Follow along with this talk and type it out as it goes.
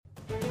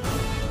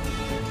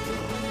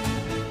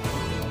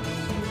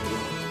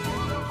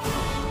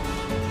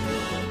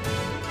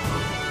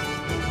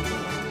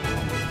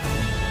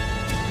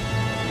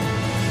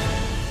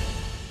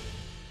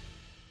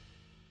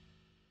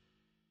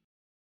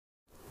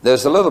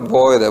There's a little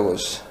boy that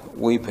was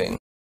weeping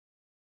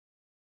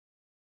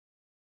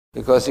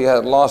because he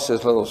had lost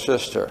his little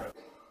sister.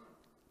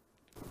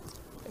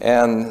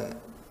 And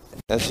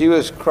as he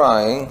was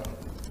crying,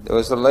 there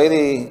was a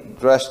lady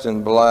dressed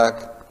in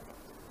black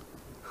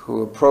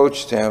who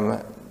approached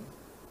him,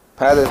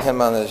 patted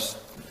him on his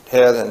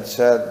head and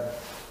said,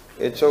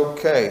 "It's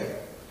okay.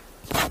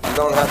 You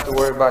don't have to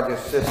worry about your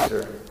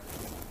sister.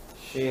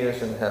 She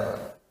is in heaven."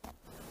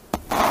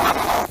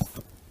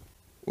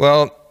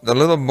 Well, the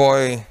little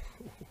boy,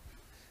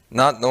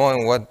 not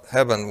knowing what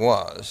heaven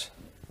was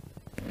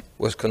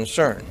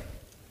concerned.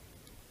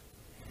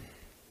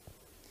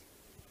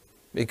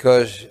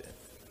 Because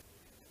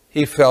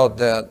he felt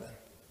that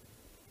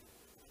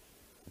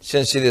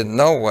since he didn't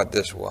know what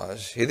this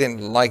was, he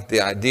didn't like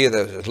the idea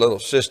that his little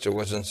sister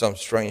was in some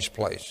strange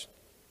place.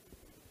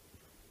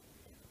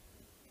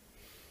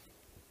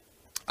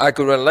 I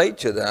could relate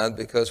to that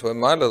because when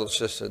my little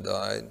sister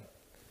died,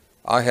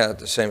 I had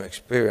the same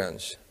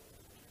experience.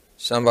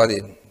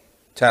 Somebody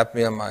tapped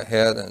me on my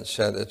head and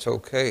said, "It's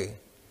okay.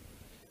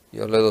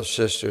 Your little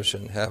sister's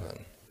in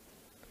heaven."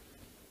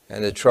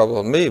 And it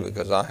troubled me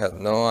because I had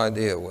no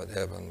idea what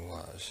heaven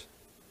was.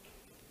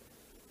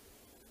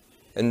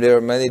 And there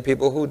are many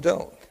people who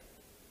don't.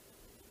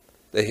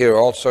 They hear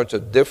all sorts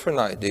of different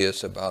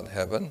ideas about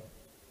heaven.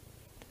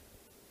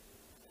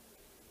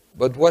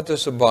 But what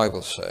does the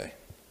Bible say?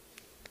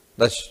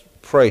 Let's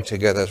pray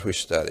together as we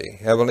study.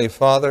 Heavenly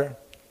Father,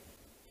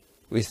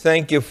 we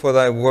thank you for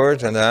thy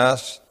word and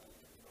ask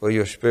for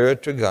your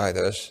Spirit to guide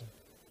us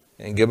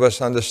and give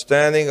us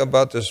understanding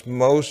about this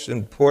most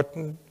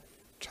important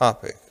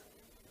topic.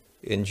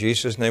 In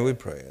Jesus' name we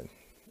pray.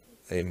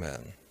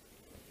 Amen.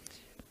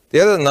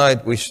 The other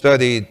night we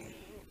studied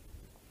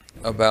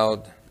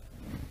about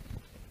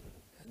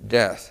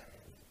death.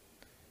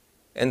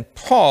 And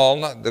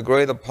Paul, the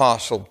great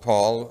apostle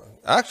Paul,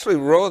 actually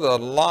wrote a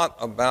lot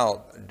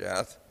about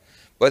death,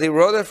 but he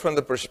wrote it from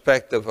the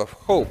perspective of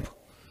hope.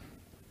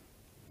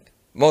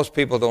 Most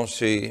people don't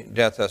see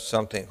death as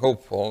something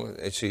hopeful.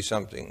 They see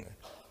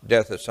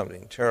death as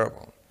something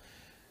terrible.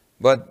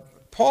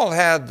 But Paul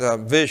had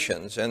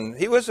visions, and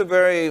he was a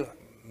very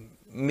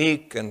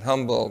meek and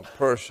humble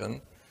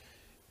person.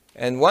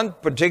 And one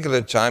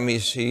particular time,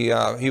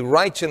 he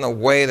writes in a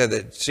way that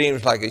it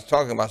seems like he's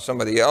talking about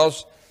somebody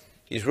else.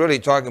 He's really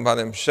talking about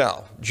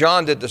himself.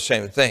 John did the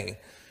same thing.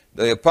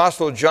 The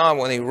Apostle John,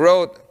 when he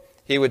wrote,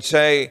 he would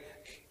say,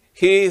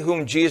 "He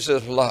whom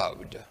Jesus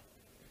loved,"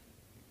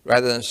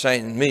 rather than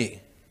saying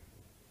 "me."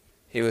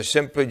 He was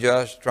simply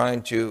just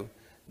trying to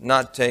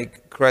not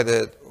take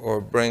credit or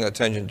bring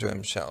attention to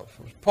himself.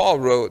 Paul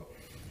wrote,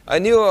 "I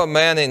knew a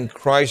man in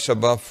Christ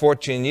about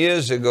 14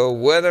 years ago,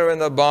 whether in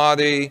the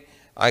body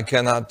I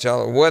cannot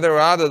tell, whether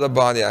out of the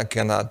body I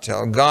cannot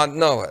tell. God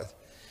knoweth."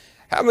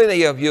 How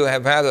many of you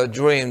have had a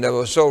dream that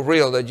was so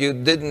real that you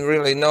didn't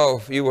really know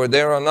if you were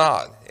there or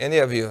not? Any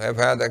of you have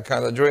had that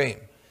kind of dream?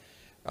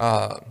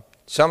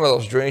 Some of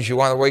those dreams you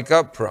want to wake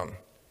up from.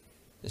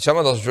 Some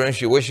of those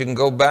dreams you wish you can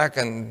go back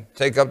and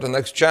take up the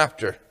next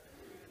chapter.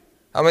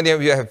 How many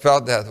of you have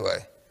felt that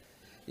way?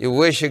 You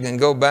wish you can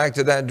go back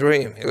to that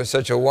dream. It was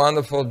such a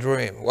wonderful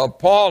dream. Well,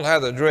 Paul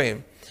had a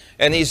dream.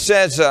 And he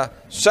says,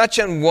 such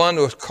an one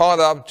was caught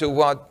up to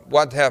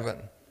what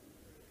heaven?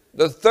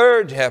 The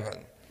third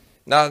heaven.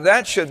 Now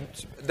that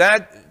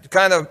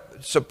kind of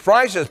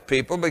surprises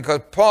people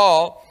because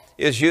Paul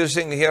is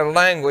using here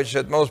language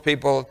that most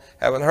people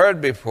haven't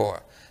heard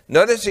before.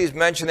 Notice he's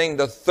mentioning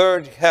the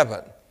third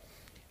heaven.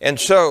 And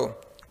so,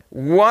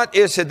 what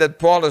is it that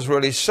Paul is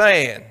really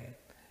saying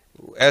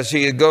as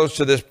he goes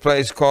to this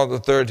place called the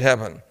third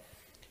heaven?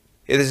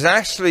 It is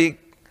actually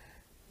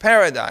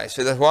paradise.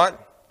 It is what?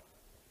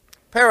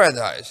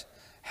 Paradise.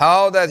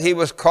 How that he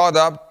was caught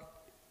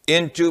up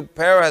into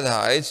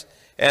paradise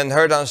and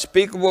heard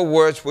unspeakable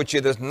words which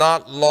it is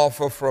not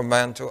lawful for a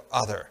man to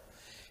utter.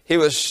 He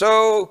was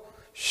so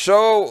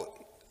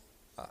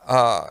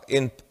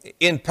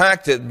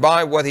impacted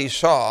by what he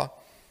saw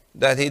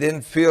that he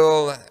didn't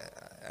feel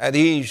at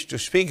ease to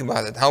speak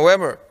about it.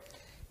 However,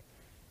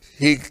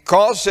 he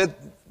calls it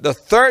the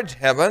third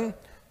heaven,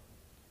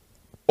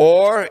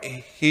 or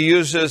he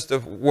uses the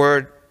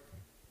word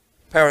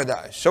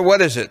paradise. So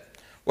what is it?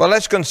 Well,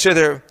 let's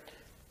consider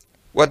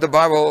what the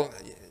Bible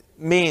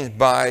means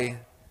by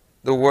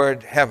the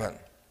word heaven.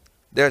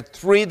 There are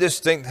three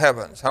distinct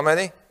heavens. How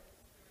many?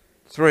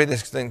 Three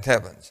distinct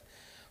heavens.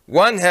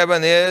 One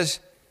heaven is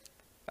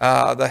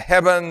the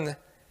heaven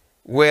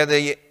where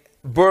the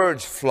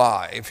birds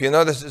fly. If you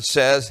notice, it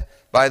says,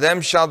 "By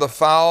them shall the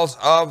fowls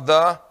of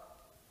the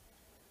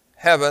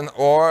heaven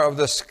or of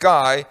the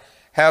sky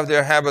have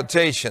their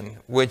habitation,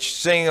 which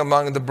sing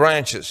among the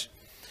branches."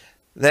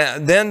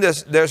 Then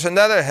there's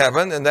another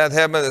heaven, and that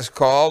heaven is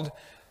called,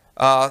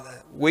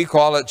 we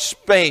call it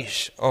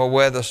space, or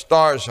where the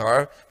stars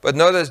are. But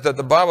notice that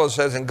the Bible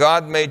says, "And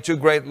God made two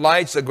great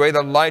lights, the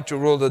greater light to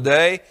rule the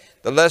day,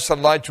 the lesser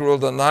light to rule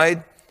the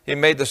night. He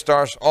made the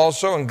stars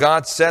also, and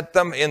God set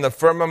them in the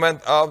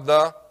firmament of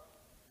the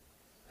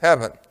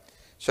heaven."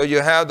 So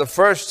you have the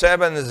first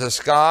heaven is the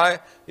sky,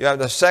 You have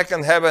the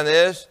second heaven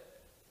is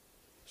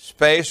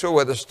spatial,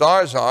 where the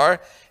stars are.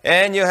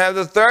 And you have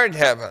the third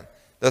heaven.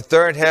 The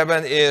third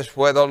heaven is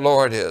where the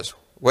Lord is.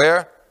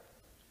 Where?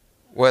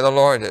 Where the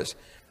Lord is.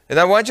 And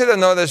I want you to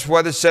notice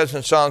what it says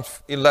in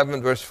Psalms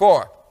 11, verse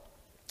 4.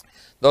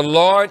 The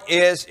Lord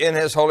is in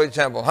his holy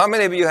temple. How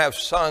many of you have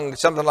sung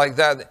something like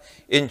that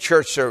in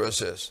church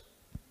services?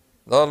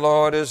 The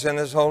Lord is in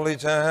his holy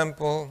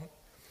temple.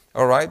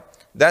 All right?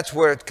 That's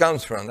where it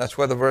comes from. That's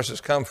where the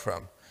verses come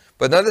from.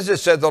 But notice it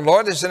said, the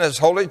Lord is in his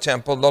holy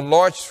temple. The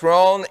Lord's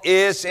throne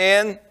is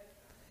in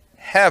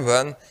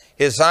heaven.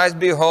 His eyes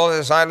behold,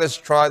 his eyelids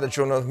try the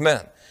children of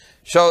men.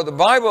 So the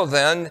Bible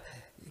then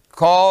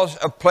calls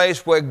a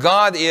place where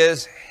God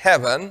is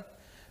heaven.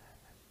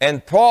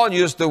 And Paul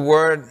used the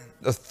word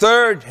the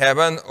third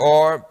heaven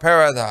or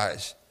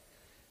paradise.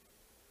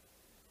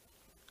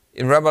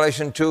 In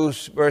Revelation 2,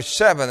 verse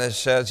 7, it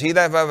says, he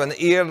that have an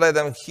ear, let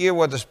him hear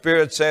what the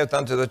Spirit saith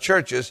unto the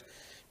churches.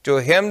 To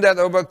him that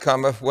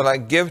overcometh will I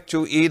give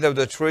to eat of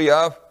the tree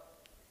of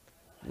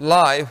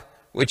life,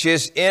 which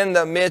is in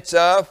the midst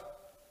of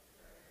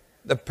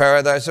the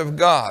paradise of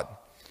God.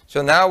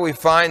 So now we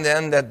find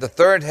then that the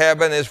third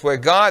heaven is where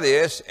God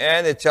is,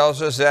 and it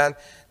tells us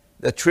that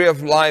the tree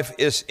of life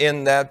is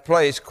in that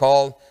place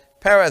called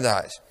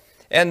paradise.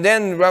 And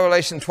then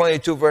Revelation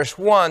 22 verse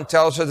 1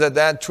 tells us that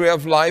that tree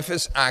of life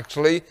is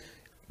actually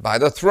by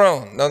the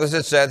throne. Notice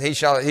it said, he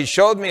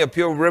showed me a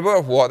pure river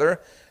of water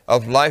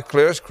of life,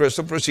 clear as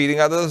crystal, proceeding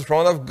out of the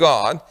throne of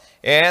God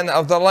and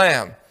of the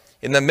Lamb.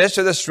 In the midst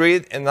of the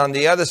street and on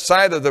the other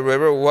side of the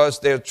river was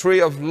their tree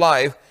of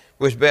life,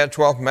 which bare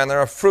 12 manner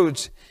of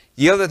fruits,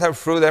 yielded her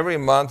fruit every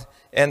month,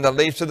 and the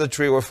leaves of the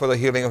tree were for the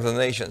healing of the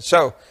nations.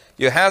 So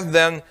you have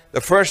then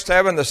the first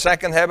heaven, the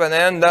second heaven,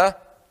 and the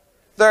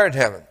third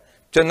heaven.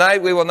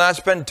 Tonight we will not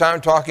spend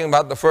time talking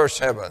about the first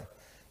heaven,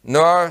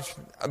 nor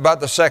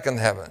about the second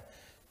heaven.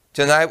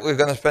 Tonight we're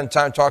going to spend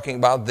time talking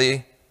about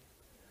the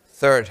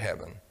third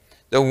heaven.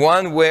 The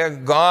one where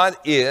God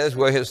is,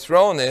 where his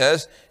throne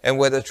is, and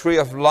where the tree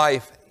of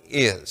life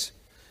is.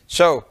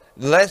 So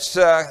let's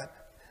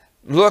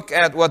look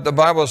at what the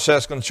Bible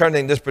says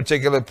concerning this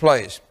particular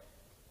place.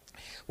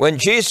 When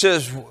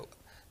Jesus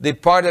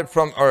departed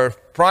from earth,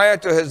 prior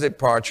to his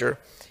departure,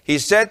 he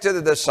said to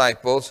the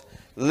disciples,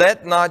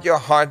 let not your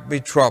heart be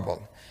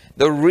troubled.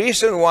 The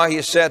reason why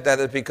he said that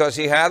is because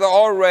he had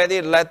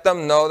already let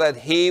them know that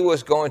he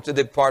was going to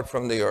depart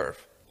from the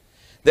earth.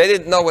 They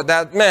didn't know what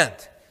that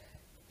meant.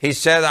 He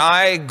said,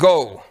 I'm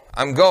going.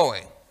 I'm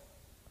going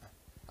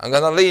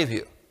to leave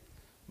you.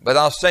 But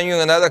I'll send you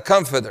another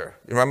comforter.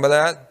 You remember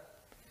that?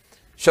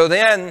 So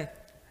then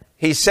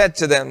he said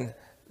to them,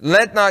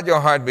 let not your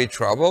heart be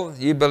troubled.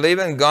 You believe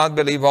in God,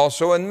 believe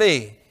also in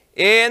me.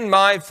 In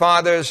my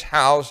Father's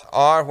house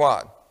are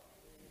what?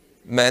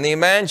 Many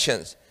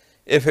mansions.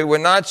 If it were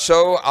not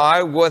so,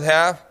 I would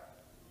have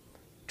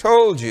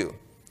told you.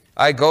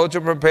 I go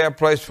to prepare a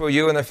place for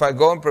you, and if I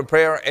go and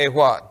prepare a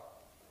what?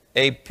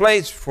 A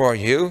place for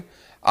you,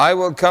 I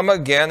will come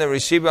again and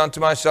receive you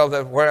unto myself,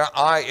 that where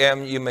I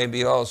am, you may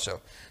be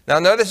also. Now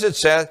notice it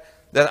says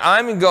that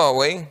I'm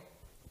going,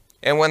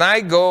 and when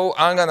I go,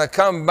 I'm going to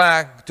come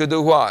back to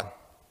do what?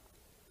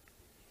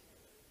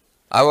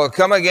 I will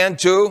come again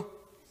to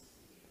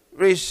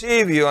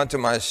receive you unto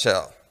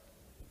myself.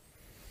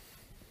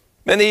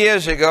 Many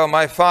years ago,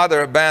 my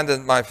father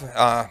abandoned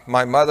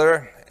my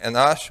mother and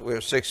us. We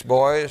were 6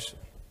 boys,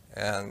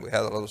 and we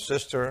had a little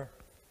sister.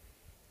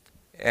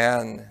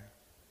 And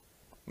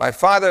my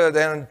father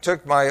then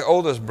took my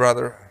oldest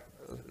brother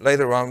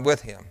later on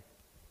with him.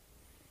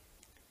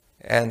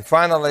 And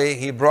finally,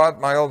 he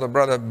brought my older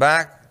brother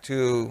back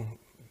to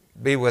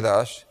be with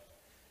us.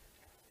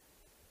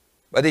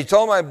 But he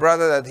told my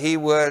brother that he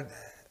would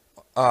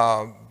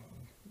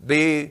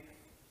be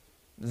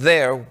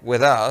there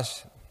with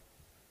us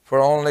for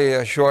only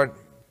a short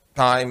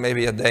time,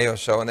 maybe a day or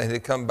so, and then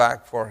he'd come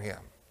back for him.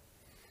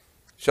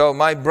 So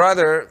my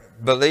brother,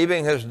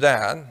 believing his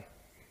dad,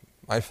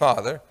 my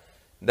father,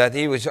 that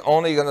he was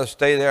only going to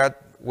stay there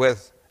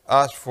with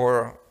us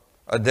for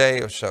a day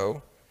or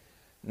so,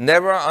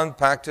 never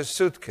unpacked his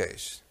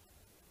suitcase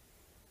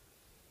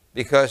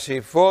because he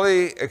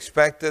fully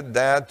expected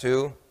Dad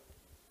to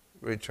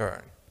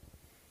return.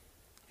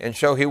 And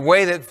so he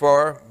waited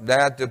for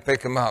Dad to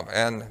pick him up.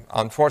 And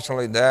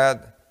unfortunately,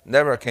 Dad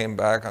never came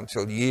back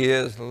until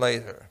years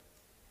later.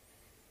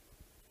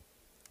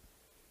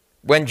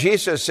 When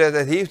Jesus said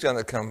that he's going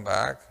to come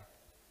back,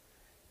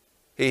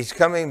 he's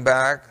coming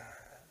back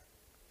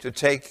to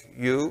take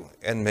you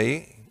and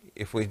me,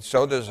 if we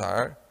so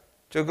desire,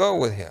 to go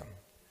with him.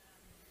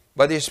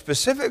 But he's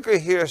specifically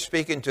here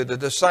speaking to the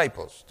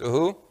disciples. To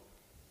who?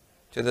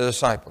 To the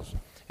disciples.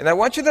 And I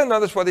want you to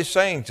notice what he's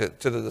saying to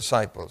the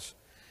disciples.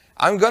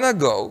 I'm going to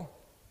go,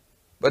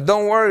 but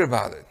don't worry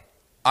about it.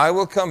 I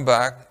will come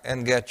back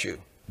and get you.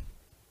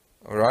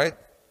 All right?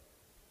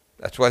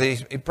 That's what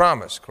he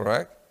promised,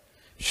 correct?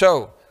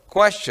 So,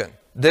 question,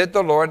 did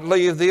the Lord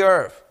leave the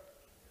earth?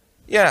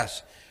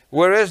 Yes.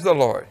 Where is the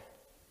Lord?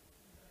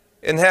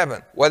 In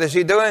heaven. What is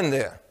he doing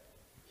there?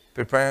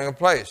 Preparing a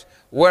place.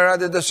 Where are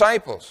the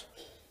disciples?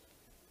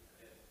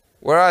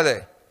 Where are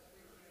they?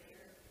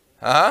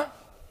 Huh?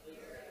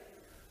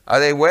 Are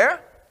they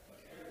where?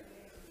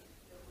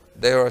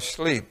 They are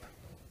asleep.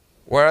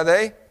 Where are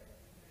they?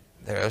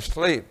 They're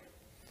asleep.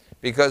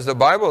 Because the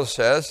Bible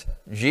says,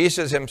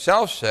 Jesus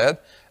himself said,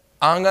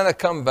 I'm going to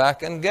come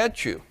back and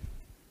get you.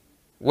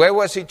 Where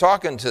was he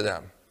talking to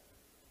them?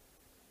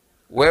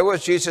 Where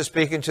was Jesus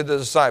speaking to the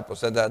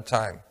disciples at that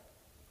time?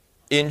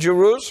 In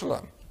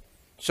Jerusalem.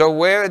 So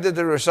where did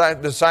the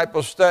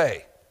disciples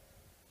stay?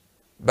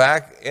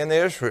 Back in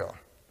Israel.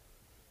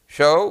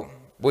 So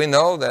we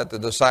know that the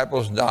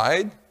disciples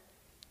died,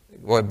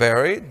 were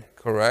buried,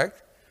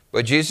 correct?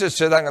 But Jesus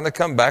said, I'm going to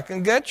come back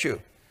and get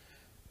you.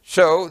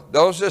 So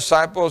those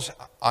disciples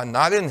are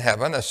not in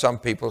heaven, as some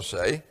people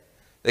say.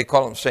 They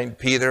call them St.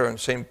 Peter and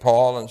St.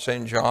 Paul and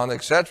St. John,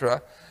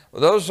 etc.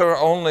 Those are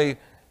only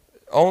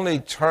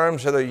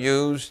terms that are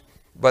used,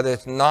 but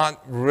it's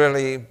not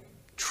really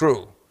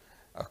true.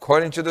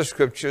 According to the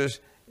scriptures,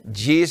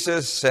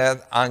 Jesus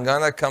said, I'm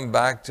going to come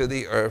back to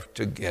the earth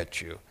to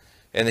get you.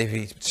 And if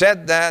he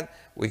said that,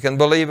 we can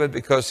believe it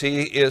because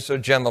he is a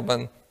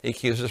gentleman. He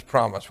keeps his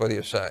promise. What do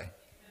you say?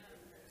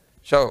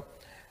 So,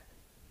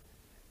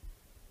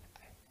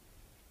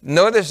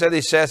 notice that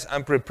he says,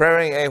 I'm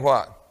preparing a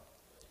what?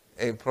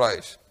 A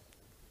place.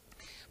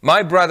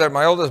 My brother,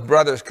 my oldest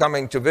brother, is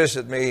coming to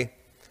visit me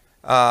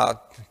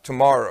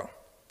tomorrow.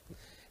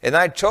 And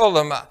I told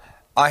him,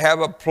 I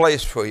have a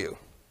place for you.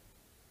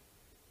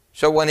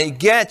 So when he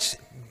gets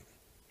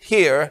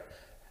here,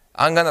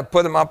 I'm going to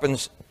put him up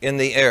in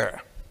the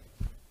air.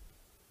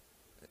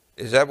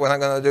 Is that what I'm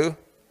going to do?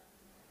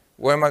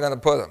 Where am I going to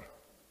put him?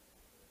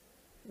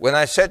 When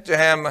I said to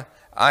him,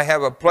 I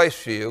have a place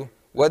for you,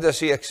 what does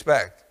he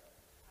expect?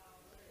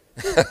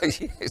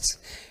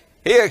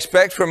 He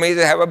expects for me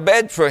to have a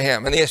bed for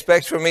him, and he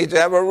expects for me to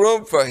have a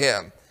room for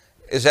him.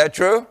 Is that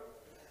true?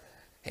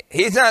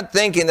 He's not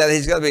thinking that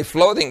he's going to be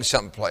floating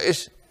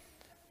someplace.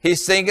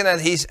 He's thinking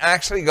that he's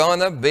actually going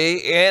to be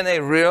in a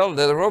real,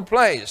 literal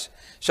place.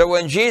 So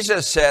when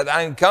Jesus said,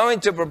 I'm going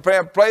to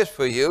prepare a place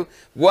for you,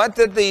 what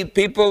did the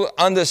people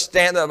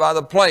understand about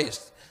the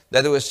place?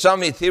 That it was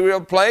some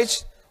ethereal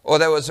place, or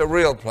that it was a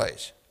real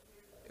place?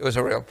 It was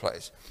a real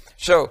place.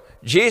 So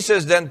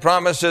Jesus then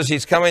promises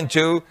he's coming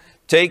to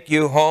take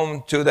you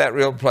home to that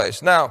real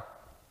place. Now,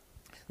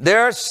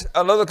 there's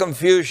a little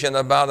confusion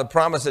about the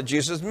promise that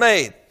Jesus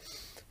made.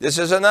 This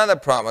is another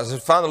promise.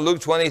 It's found in Luke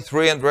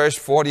 23 and verse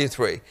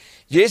 43.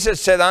 Jesus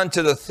said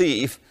unto the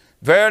thief,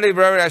 Verily,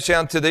 verily, I say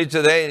unto thee,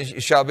 today you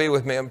shall be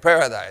with me in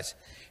paradise.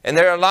 And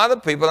there are a lot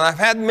of people, and I've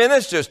had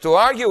ministers to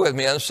argue with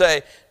me and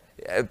say,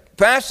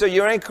 Pastor,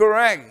 you're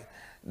incorrect.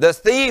 The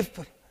thief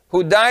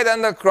who died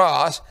on the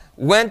cross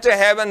went to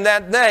heaven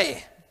that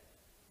day.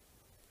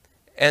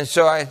 And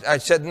so I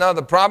said, no,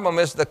 the problem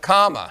is the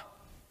comma.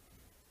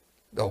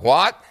 The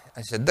what?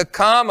 I said, the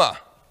comma.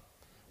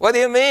 What do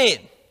you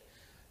mean?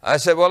 I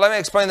said, well, let me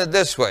explain it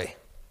this way.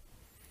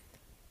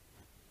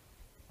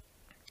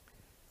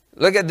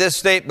 Look at this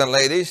statement,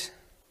 ladies.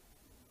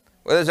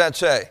 What does that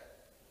say?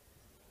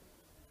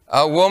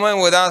 A woman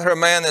without her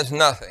man is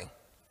nothing.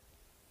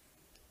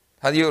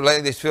 How do you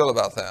ladies feel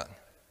about that?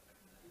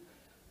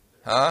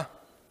 Huh?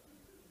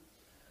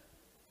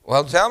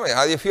 Well, tell me,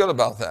 how do you feel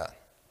about that?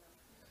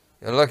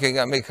 You're looking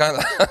at me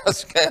kind of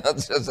scared.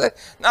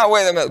 Now,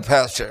 wait a minute,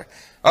 Pastor.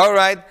 All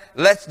right,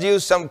 let's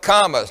use some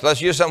commas.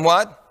 Let's use some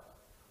what?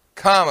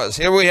 Commas.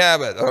 Here we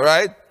have it, all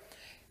right?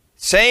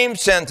 Same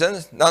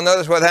sentence. Now,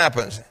 notice what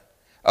happens.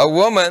 A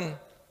woman,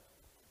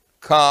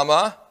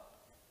 comma,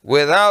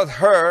 without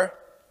her,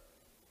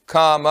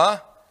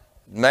 comma,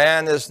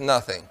 man is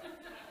nothing.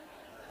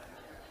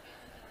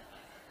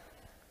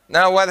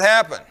 Now, what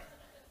happened?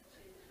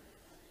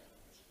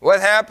 What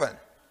happened?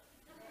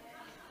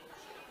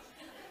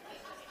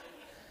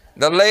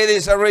 The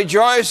ladies are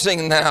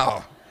rejoicing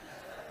now.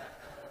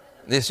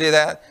 Do you see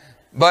that?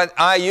 But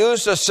I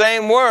used the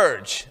same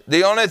words.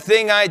 The only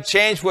thing I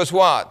changed was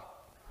what?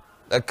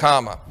 The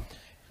comma.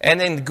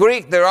 And in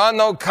Greek, there are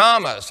no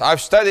commas.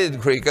 I've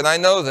studied Greek, and I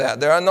know that.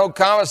 There are no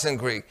commas in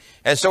Greek.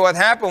 And so what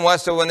happened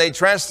was that when they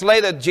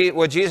translated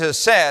what Jesus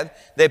said,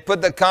 they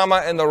put the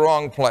comma in the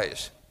wrong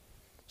place.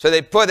 So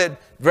they put it,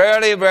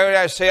 Verily, verily,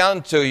 I say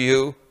unto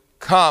you,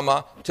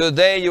 comma,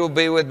 today you will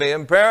be with me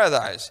in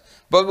paradise.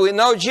 But we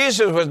know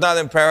Jesus was not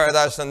in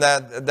paradise on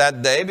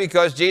that day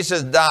because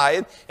Jesus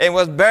died and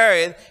was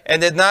buried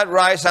and did not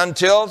rise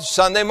until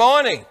Sunday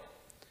morning.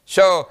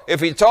 So if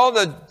he told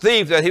the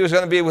thief that he was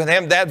going to be with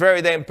him that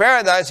very day in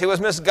paradise, he was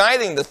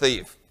misguiding the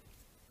thief.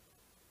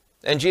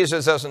 And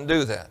Jesus doesn't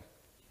do that.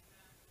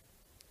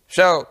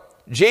 So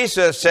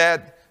Jesus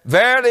said,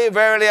 Verily,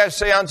 verily, I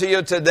say unto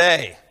you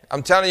today.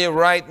 I'm telling you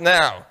right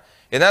now.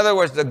 In other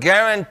words, the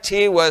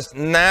guarantee was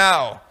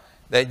now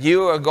that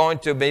you are going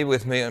to be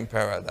with me in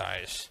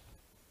paradise.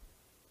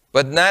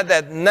 But not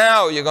that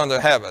now you're going to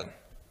heaven.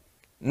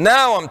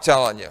 Now I'm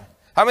telling you.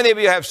 How many of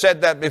you have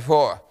said that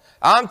before?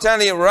 I'm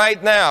telling you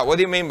right now. What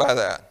do you mean by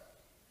that?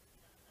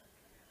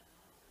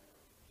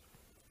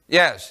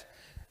 Yes.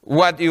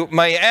 What you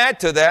may add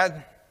to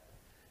that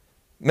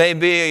may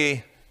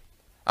be,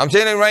 I'm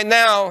telling you right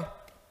now,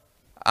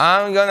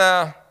 I'm going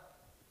to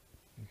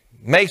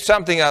make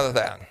something out of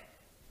that.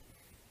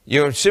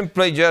 You're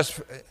simply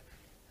just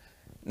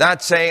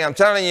not saying, I'm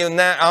telling you,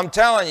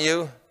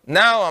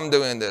 now I'm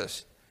doing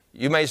this.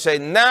 You may say,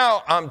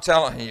 now I'm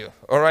telling you.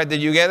 All right,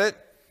 did you get it?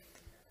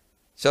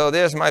 So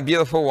there's my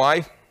beautiful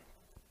wife.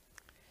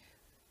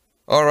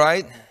 All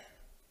right.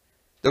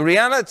 The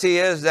reality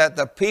is that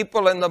the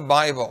people in the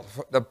Bible,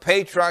 the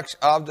patriarchs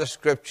of the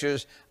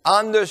Scriptures,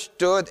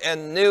 understood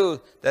and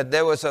knew that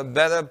there was a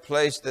better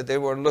place that they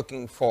were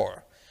looking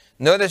for.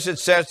 Notice it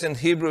says in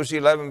Hebrews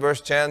 11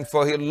 verse 10,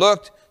 for he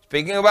looked,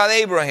 speaking about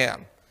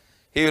Abraham,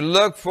 he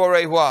looked for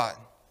a what?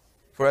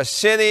 For a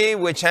city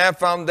which hath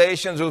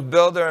foundations, whose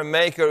builder and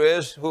maker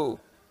is who?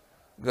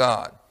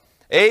 God.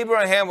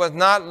 Abraham was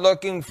not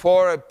looking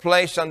for a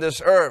place on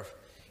this earth.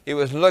 He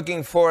was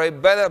looking for a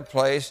better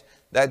place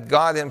that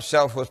God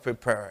himself was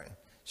preparing.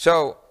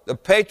 So the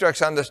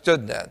patriarchs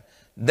understood that.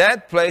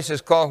 That place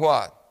is called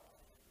what?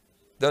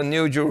 The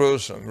New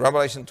Jerusalem.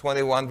 Revelation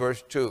 21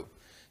 verse 2.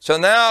 So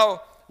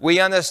now we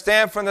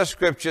understand from the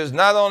Scriptures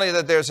not only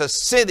that there's a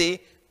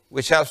city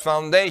which has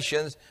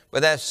foundations,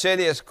 but that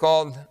city is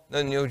called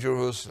the New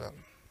Jerusalem.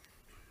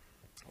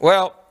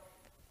 Well,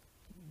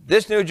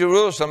 this New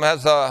Jerusalem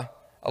has a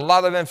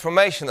lot of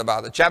information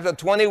about it. Chapter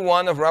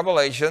 21 of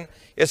Revelation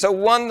is a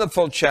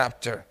wonderful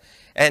chapter.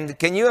 And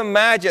can you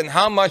imagine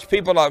how much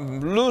people are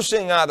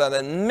losing out of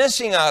and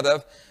missing out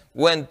of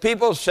when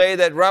people say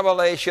that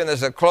Revelation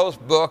is a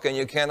closed book and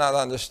you cannot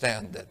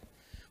understand it?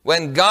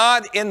 When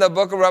God in the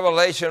book of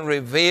Revelation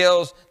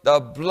reveals the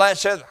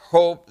blessed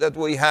hope that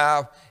we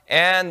have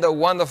and the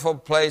wonderful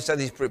place that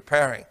he's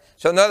preparing.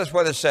 So notice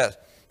what it says.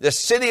 The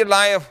city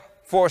lieth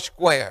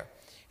foursquare,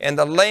 and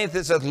the length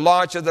is as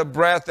large as the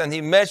breadth, and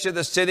he measured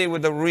the city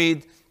with a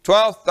reed,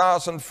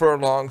 12,000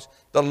 furlongs.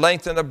 The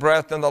length and the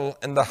breadth and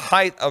the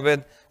height of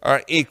it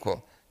are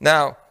equal.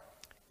 Now,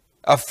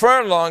 a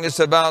furlong is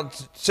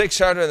about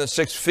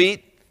 606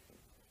 feet.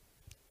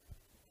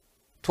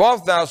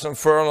 12,000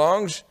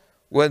 furlongs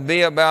would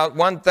be about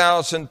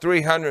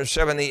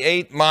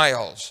 1,378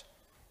 miles,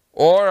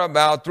 or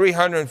about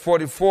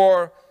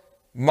 344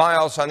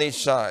 miles on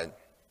each side.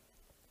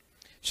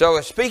 So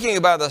it's speaking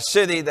about a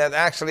city that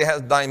actually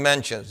has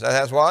dimensions. That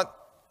has what?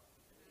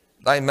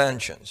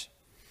 Dimensions.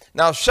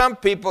 Now, some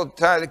people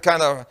try to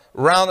kind of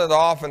round it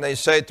off and they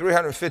say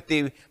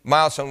 350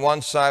 miles on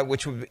one side,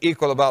 which would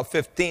equal about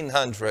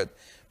 1,500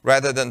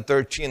 rather than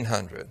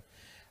 1,300.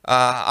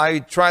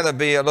 I try to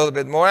be a little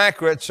bit more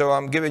accurate, so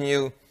I'm giving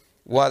you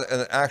what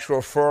an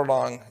actual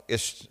furlong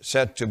is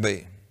said to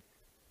be.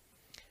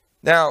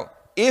 Now,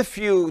 if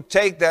you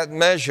take that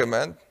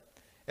measurement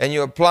and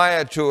you apply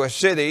it to a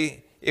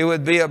city, it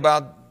would be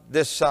about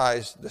this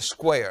size, the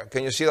square.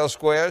 Can you see those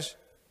squares?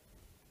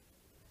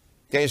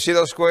 Can you see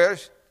those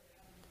squares?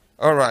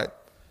 All right.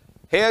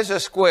 Here's a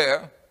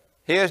square.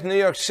 Here's New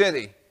York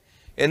City.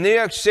 In New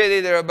York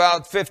City, there are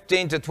about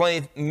 15 to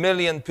 20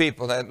 million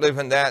people that live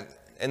in that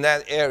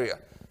area,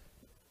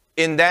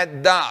 in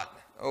that dot,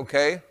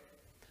 okay?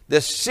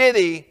 The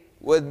city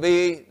would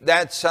be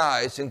that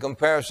size in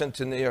comparison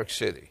to New York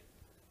City.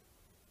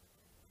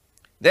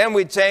 Then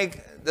we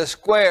take the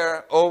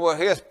square over,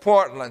 here's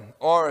Portland,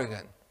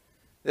 Oregon.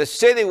 The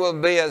city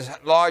will be as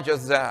large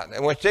as that.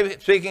 And we're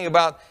speaking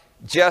about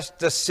just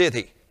the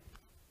city.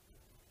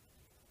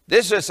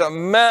 This is a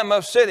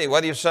mammoth city.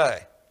 What do you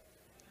say?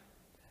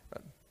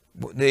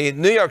 The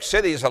New York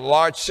City is a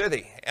large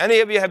city. Any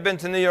of you have been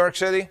to New York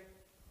City?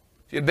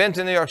 If you've been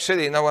to New York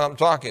City, you know what I'm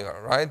talking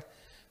about, right?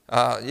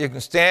 You can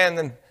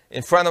stand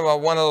in front of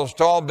one of those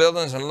tall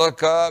buildings and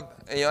look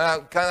up, and you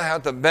kind of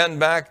have to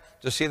bend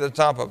back to see the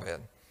top of it.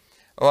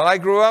 Well, I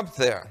grew up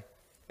there,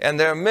 and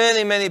there are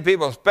many, many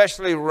people,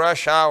 especially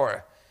rush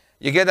hour.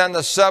 You get on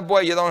the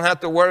subway, you don't have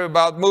to worry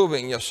about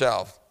moving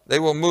yourself. They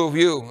will move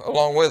you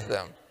along with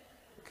them.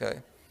 Okay?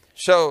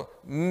 So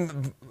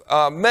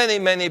many,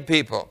 many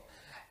people.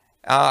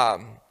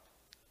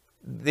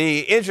 The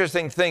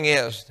interesting thing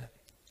is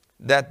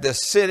that the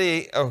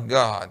city of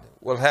God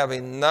will have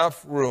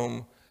enough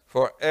room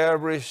for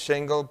every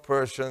single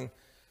person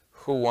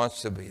who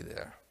wants to be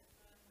there.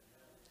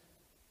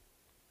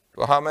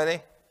 For how many?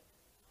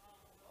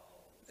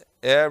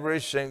 Every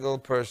single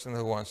person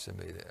who wants to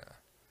be there.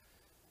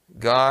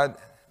 God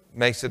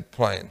makes it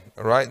plain.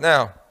 All right,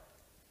 now,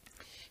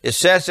 it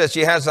says that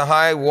she has a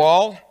high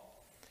wall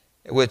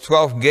with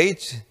 12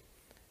 gates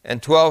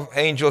and 12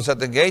 angels at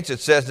the gates.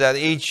 It says that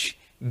each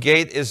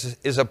gate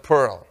is a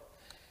pearl.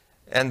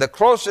 And the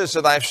closest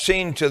that I've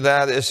seen to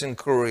that is in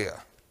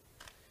Korea.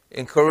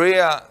 In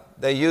Korea,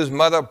 they use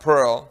mother of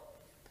pearl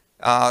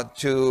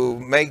to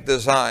make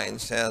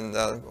designs. And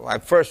I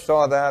first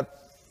saw that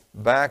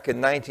back in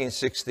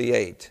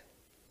 1968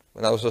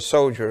 when I was a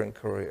soldier in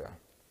Korea.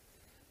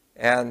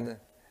 And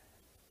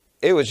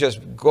it was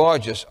just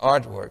gorgeous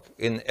artwork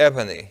in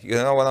ebony. You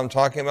know what I'm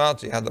talking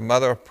about? You had the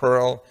mother of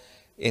pearl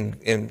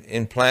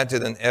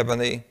implanted in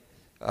ebony,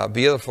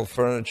 beautiful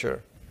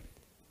furniture.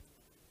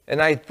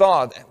 And I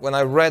thought, when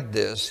I read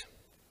this,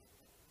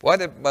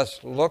 what it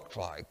must look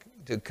like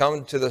to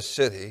come to the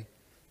city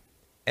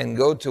and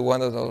go to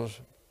one of those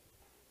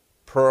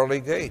pearly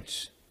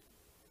gates.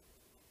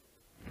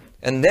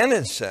 And then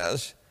it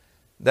says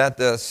that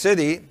the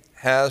city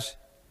has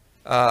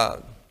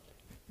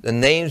the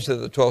names of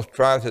the 12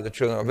 tribes of the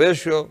children of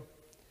Israel.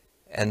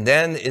 And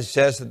then it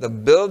says that the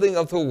building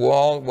of the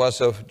wall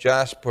was of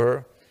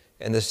jasper,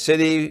 and the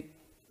city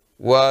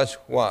was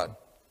what?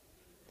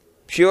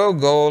 Pure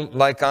gold,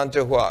 like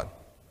unto what?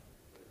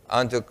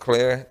 Unto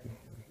clear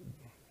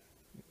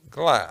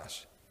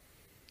glass.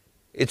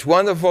 It's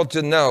wonderful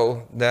to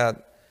know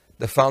that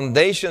the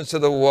foundations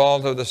of the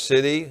walls of the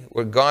city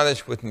were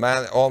garnished with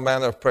all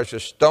manner of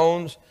precious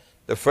stones.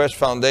 The first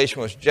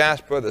foundation was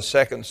jasper, the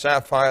second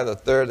sapphire, the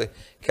third the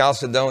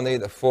chalcedony,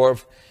 the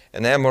fourth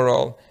an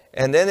emerald.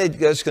 And then it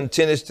just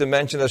continues to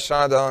mention the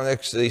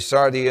sardonyx, the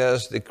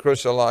sardius, the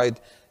chrysolite,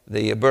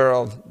 the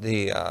beryl,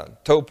 the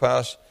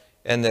topaz,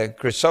 and the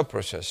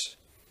chrysoprasus.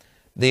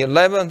 The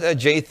 11th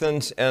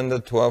jacinth and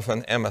the 12th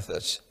an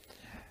amethyst.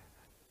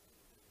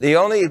 The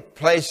only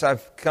place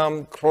I've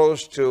come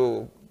close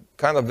to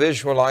kind of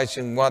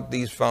visualizing what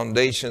these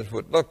foundations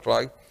would look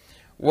like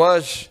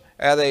was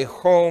at a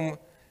home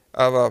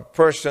of a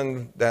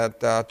person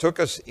that took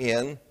us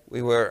in.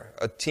 We were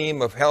a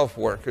team of health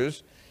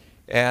workers,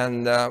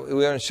 and we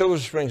were in Silver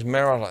Springs,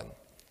 Maryland.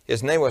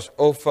 His name was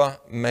Opha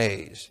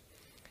Mays.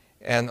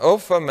 And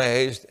Opha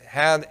Mays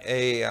had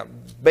a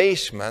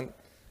basement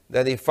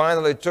that he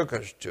finally took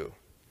us to.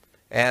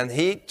 And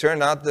he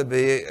turned out to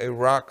be a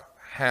rock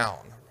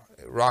hound,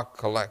 a rock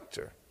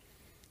collector.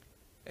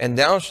 And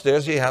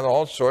downstairs he had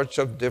all sorts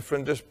of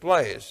different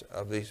displays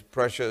of these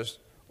precious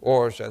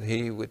ores that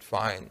he would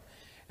find.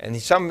 And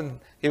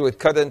he would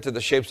cut into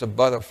the shapes of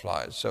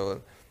butterflies.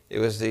 So it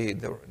was the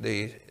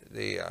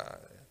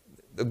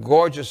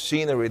gorgeous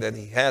scenery that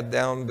he had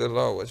down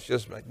below was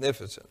just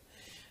magnificent.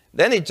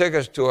 Then he took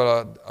us to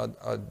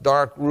a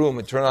dark room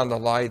and turned on the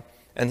light.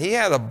 And he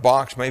had a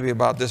box maybe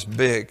about this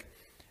big,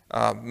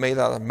 made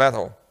out of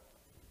metal.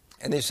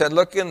 And he said,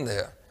 look in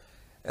there.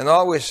 And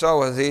all we saw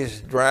was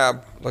these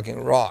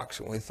drab-looking rocks.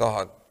 And we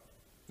thought,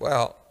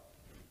 well,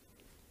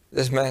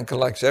 this man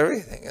collects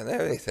everything and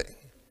everything.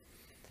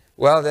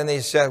 Well, then he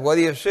said, what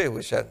do you see?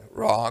 We said,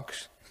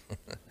 rocks.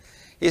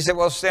 He said,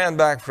 well, stand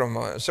back for a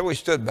moment. So we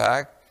stood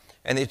back,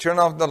 and he turned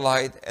off the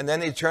light, and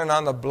then he turned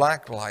on the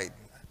black light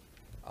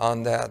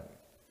on that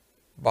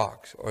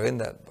box, or in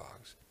that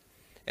box.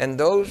 And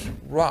those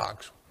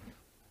rocks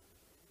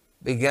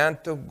began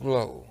to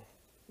glow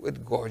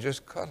with gorgeous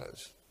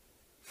colors.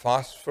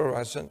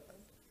 Phosphorescent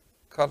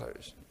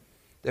colors.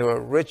 There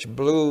were rich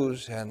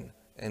blues and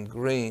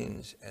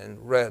greens and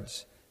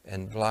reds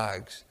and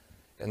blacks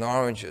and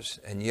oranges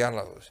and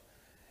yellows.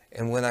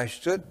 And when I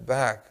stood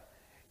back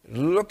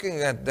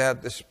looking at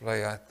that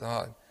display, I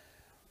thought,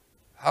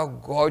 how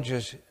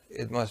gorgeous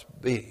it must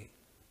be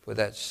for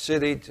that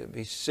city to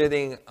be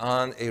sitting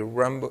on a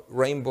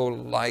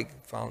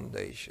rainbow-like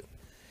foundation.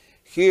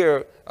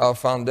 Here, our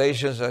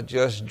foundations are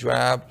just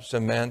drab,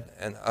 cement,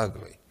 and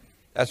ugly.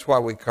 That's why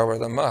we cover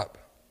them up,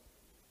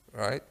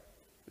 right?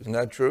 Isn't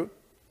that true?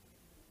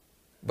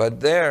 But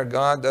there,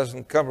 God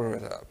doesn't cover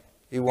it up.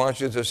 He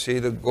wants you to see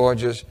the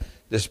gorgeous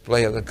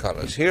display of the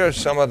colors. Here are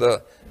some of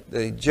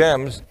the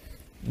gems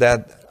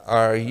that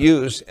are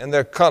used in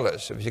their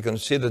colors. If you can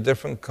see the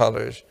different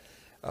colors,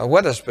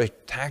 what a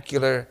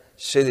spectacular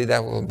city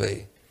that will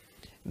be.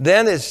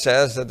 Then it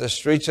says that the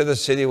streets of the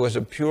city was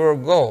of pure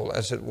gold,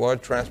 as it were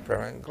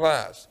transparent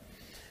glass.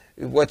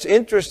 What's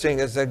interesting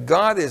is that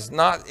God is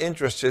not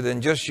interested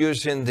in just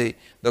using the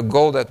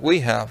gold that we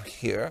have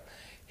here.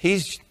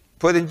 He's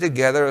putting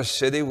together a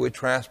city with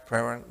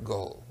transparent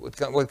gold. What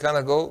kind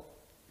of gold?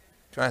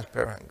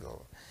 Transparent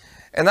gold.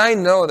 And I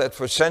know that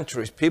for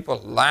centuries people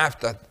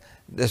laughed at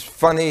this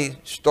funny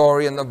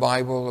story in the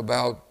Bible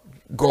about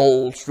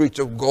gold, streets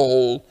of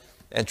gold,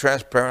 and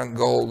transparent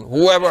gold.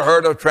 Whoever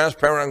heard of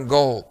transparent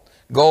gold?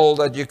 Gold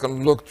that you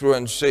can look through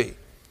and see.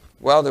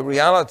 Well, the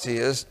reality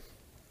is,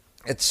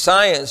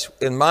 science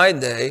in my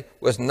day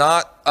was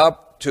not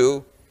up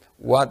to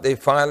what they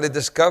finally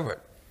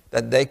discovered,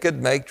 that they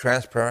could make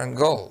transparent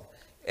gold.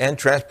 And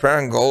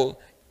transparent gold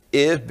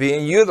is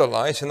being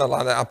utilized in a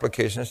lot of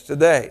applications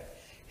today.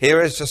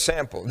 Here is a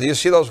sample. Do you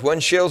see those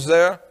windshields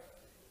there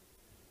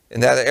in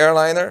that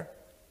airliner?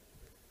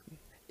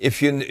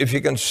 If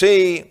you can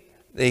see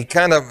the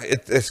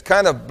it's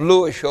kind of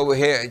bluish over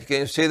here. Can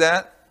you see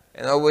that?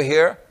 And over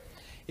here,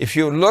 if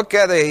you look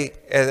at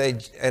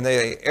an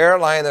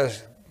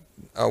airliner's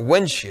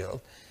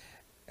windshield,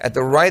 at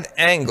the right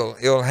angle,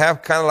 it'll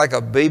have kind of like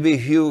a baby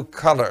hue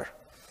color.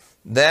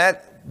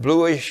 That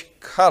bluish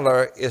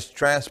color is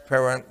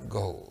transparent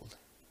gold.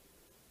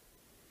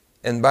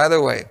 And by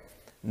the way,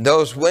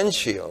 those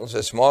windshields,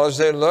 as small as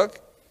they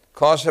look,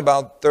 cost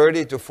about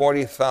 $30,000 to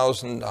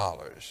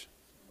 $40,000.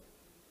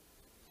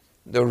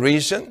 The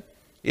reason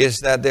is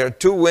that there are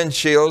two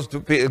windshields,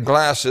 two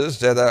glasses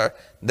that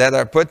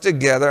are put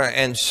together,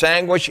 and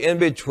sandwiched in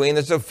between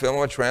is a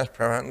film of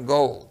transparent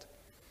gold.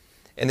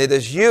 And it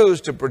is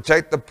used to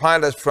protect the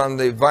pilots from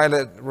the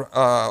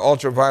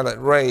ultraviolet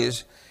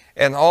rays,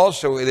 and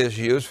also it is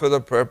used for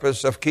the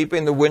purpose of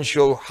keeping the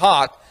windshield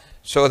hot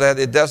so that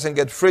it doesn't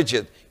get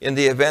frigid. In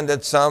the event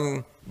that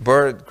some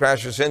bird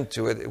crashes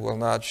into it, it will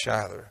not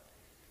shatter.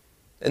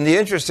 And the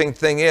interesting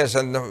thing is,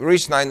 and the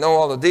reason I know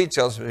all the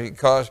details is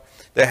because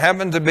there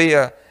happened to be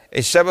a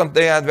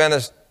Seventh-day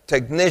Adventist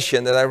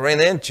technician that I ran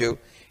into,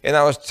 and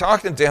I was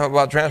talking to him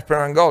about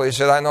transparent gold. He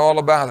said, I know all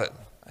about it.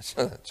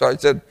 So I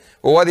said,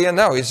 well, what do you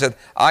know? He said,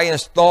 I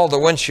installed the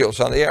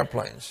windshields on the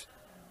airplanes.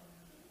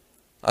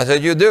 I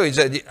said, you do? He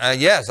said,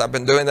 yes, I've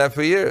been doing that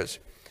for years.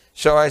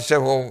 So I said,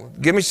 well,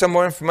 give me some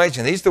more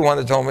information. He's the one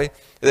that told me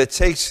that it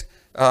takes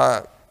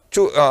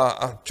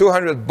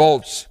 200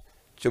 bolts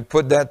to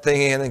put that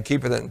thing in and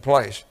keep it in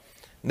place.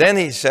 Then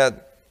he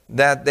said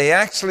that they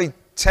actually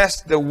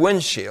test the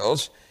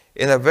windshields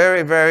in a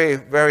very, very,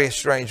 very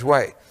strange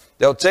way.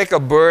 They'll take a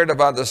bird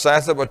about the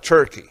size of a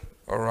turkey,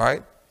 all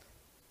right?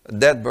 A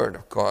dead bird,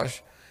 of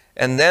course.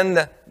 And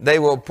then they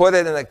will put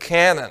it in a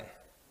cannon.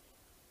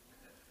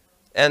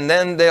 And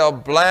then they'll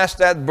blast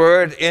that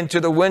bird into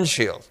the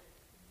windshield.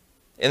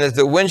 And if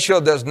the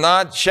windshield does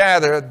not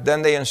shatter,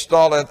 then they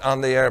install it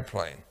on the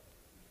airplane.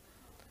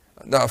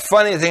 The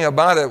funny thing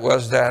about it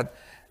was that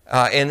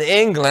in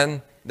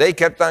England, they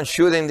kept on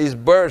shooting these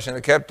birds and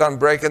they kept on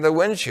breaking the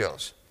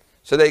windshields.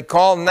 So they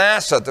called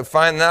NASA to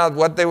find out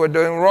what they were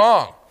doing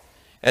wrong.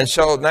 And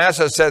so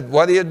NASA said,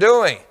 what are you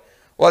doing?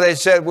 Well, they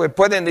said, we're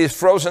putting these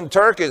frozen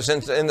turkeys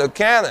in the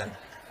cannon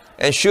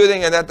and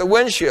shooting it at the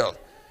windshield.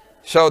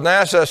 So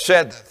NASA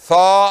said,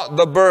 thaw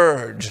the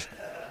birds,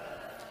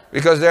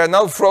 because there are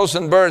no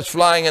frozen birds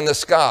flying in the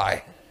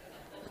sky.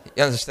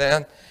 You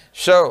understand?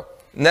 So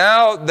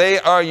now they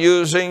are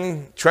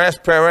using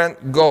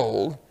transparent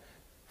gold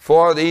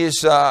for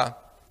these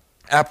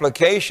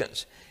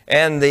applications.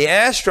 And the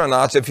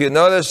astronauts, if you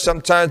notice,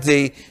 sometimes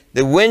the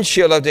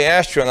windshield of the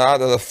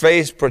astronaut, or the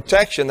face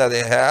protection that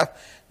they have,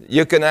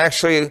 you can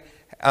actually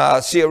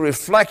see a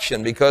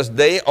reflection because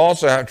they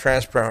also have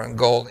transparent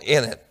gold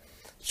in it.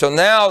 So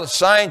now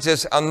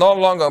scientists are no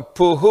longer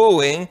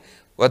poo-hooing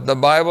what the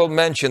Bible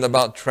mentioned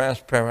about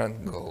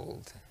transparent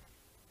gold.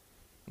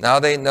 Now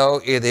they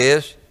know it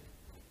is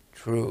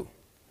true.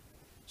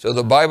 So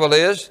the Bible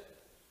is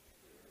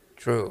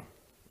true.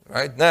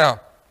 Right?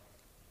 Now,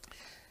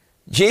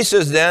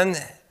 Jesus then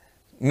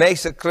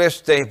makes a clear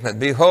statement.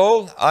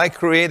 Behold, I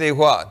create a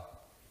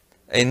what?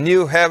 A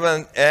new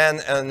heaven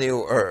and a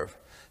new earth.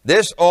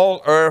 This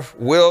old earth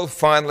will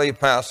finally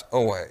pass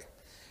away.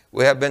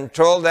 We have been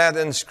told that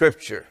in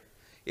Scripture.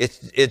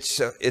 It's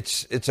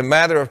a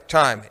matter of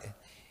time.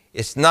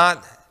 It's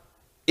not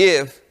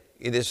if,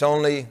 it is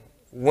only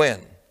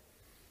when.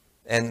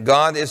 And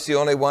God is the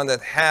only one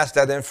that has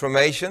that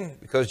information,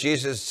 because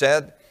Jesus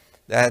said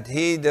that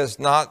he does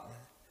not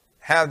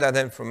have that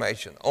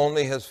information,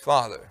 only his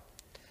Father.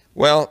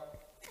 Well,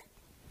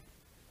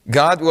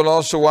 God will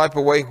also wipe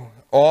away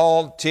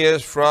all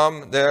tears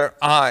from their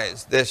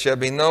eyes. There shall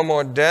be no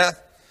more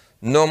death,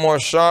 no more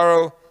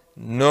sorrow,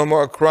 no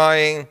more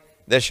crying.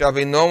 There shall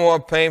be no more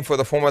pain, for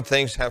the former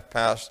things have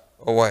passed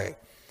away.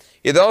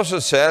 It also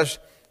says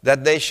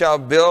that they shall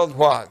build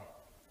what?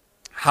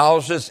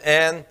 Houses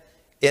and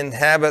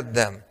inhabit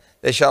them.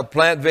 They shall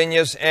plant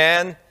vineyards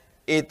and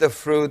eat the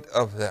fruit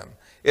of them.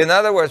 In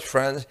other words,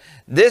 friends,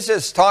 this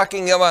is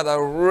talking about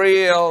a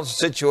real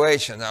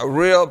situation, a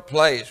real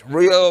place,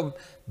 real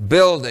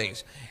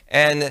buildings.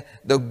 And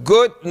the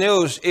good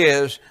news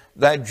is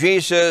that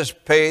Jesus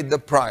paid the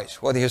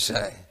price. What do you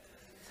say?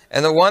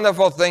 And the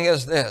wonderful thing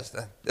is this,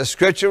 that the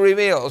Scripture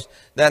reveals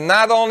that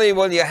not only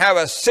will you have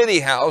a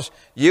city house,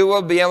 you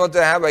will be able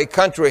to have a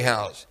country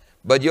house,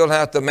 but you'll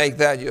have to make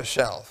that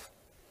yourself.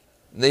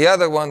 The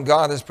other one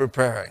God is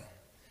preparing.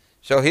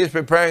 So he's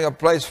preparing a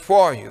place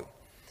for you.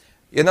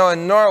 You know,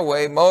 in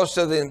Norway, most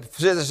of the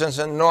citizens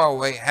in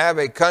Norway have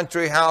a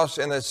country house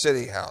and a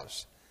city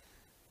house.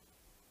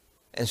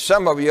 And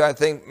some of you, I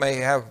think, may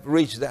have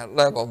reached that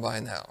level by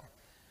now.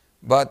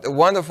 But the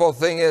wonderful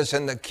thing is,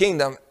 in the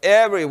kingdom,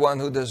 everyone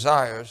who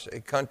desires a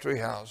country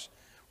house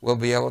will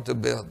be able to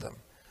build them.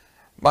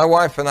 My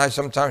wife and I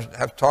sometimes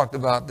have talked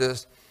about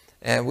this,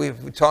 and we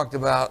talked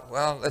about,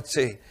 well, let's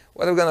see,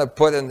 what are we going to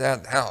put in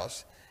that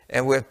house?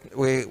 And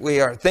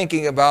we are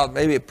thinking about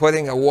maybe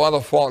putting a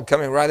waterfall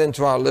coming right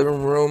into our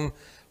living room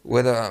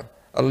with a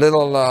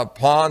little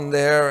pond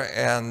there,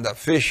 and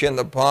fish in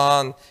the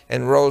pond,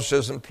 and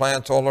roses and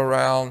plants all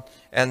around,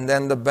 and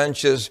then the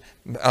benches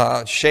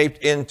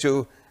shaped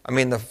into,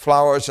 the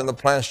flowers and the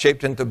plants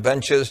shaped into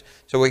benches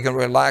so we can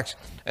relax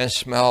and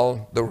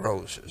smell the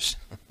roses.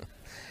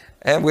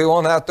 And we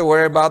won't have to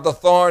worry about the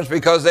thorns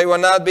because they will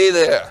not be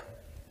there.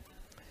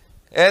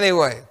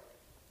 Anyway,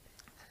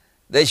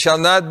 they shall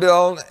not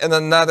build and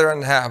another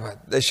inhabit.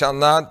 They shall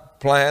not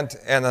plant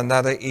and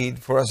another eat.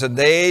 For as the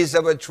days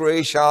of a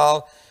tree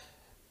shall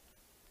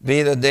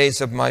be the days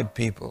of my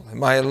people.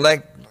 And my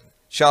elect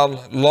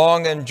shall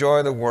long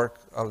enjoy the work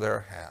of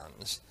their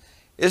hands.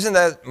 Isn't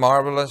that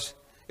marvelous?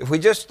 If we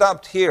just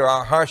stopped here,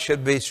 our hearts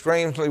should be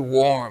strangely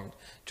warmed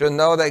to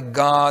know that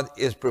God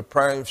is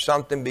preparing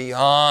something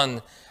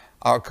beyond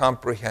our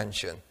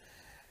comprehension.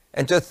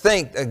 And to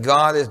think that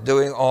God is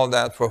doing all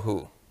that for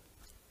who?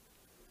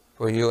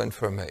 For you and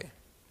for me.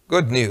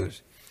 Good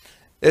news.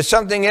 There's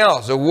something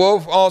else. The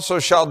wolf also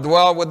shall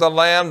dwell with the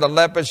lamb. The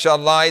leopard shall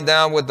lie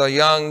down with the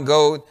young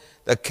goat.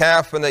 The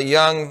calf and the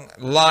young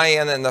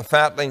lion and the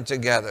fatling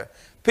together.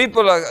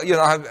 People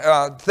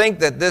think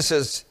that this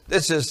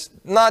is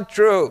not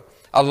true.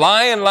 A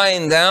lion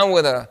lying down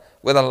with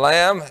a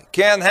lamb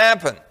can't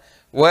happen.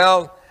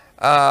 Well,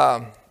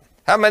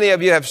 how many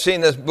of you have seen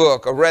this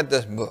book or read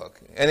this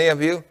book? Any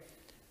of you?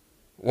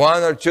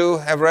 One or two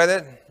have read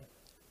it?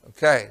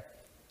 Okay.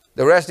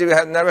 The rest of you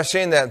have never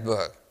seen that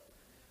book.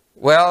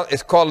 Well,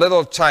 it's called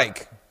Little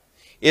Tyke.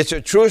 It's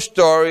a true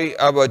story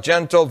of a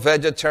gentle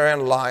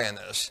vegetarian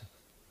lioness.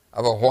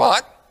 Of a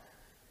what?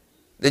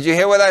 Did you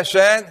hear what I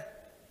said?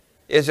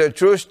 It's a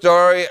true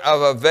story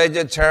of a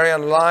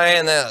vegetarian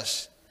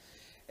lioness.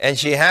 And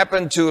she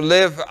happened to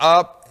live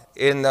up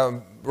in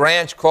a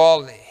ranch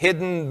called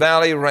Hidden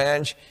Valley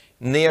Ranch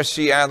near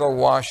Seattle,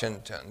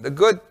 Washington. The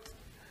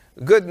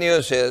good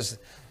news is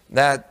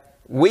that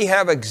we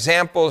have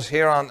examples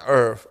here on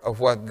earth of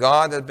what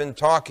God has been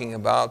talking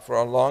about for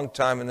a long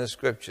time in the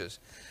Scriptures.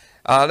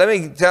 Let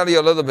me tell you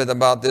a little bit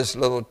about this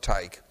little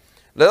tyke.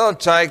 Little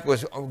tyke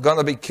was going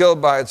to be killed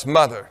by its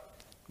mother,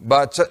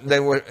 but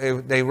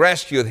they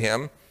rescued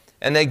him,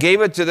 and they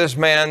gave it to this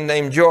man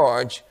named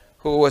George,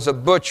 who was a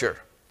butcher.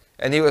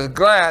 And he was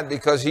glad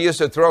because he used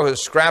to throw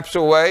his scraps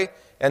away,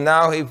 and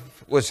now he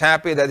was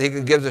happy that he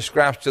could give the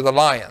scraps to the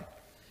lion.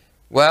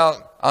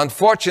 Well,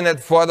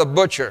 unfortunate for the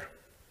butcher,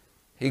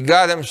 he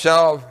got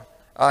himself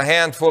a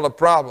handful of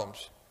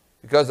problems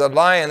because the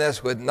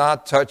lioness would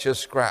not touch his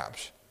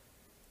scraps.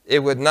 It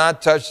would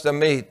not touch the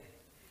meat.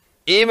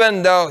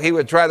 Even though he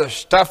would try to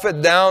stuff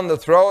it down the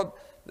throat,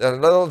 the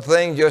little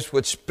thing just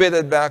would spit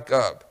it back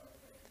up.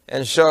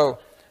 And so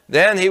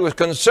then he was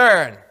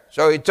concerned.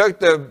 So he took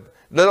the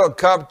little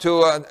cub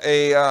to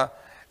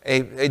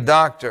a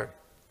doctor.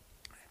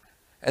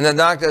 And the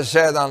doctor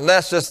said,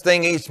 unless this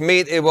thing eats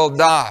meat, it will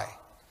die.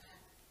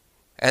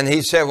 And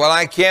he said, well,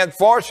 I can't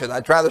force it. I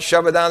try to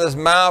shove it down his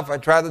mouth. I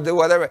try to do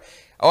whatever.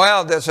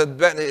 Well,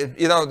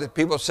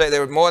 people say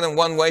there are more than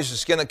one way to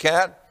skin a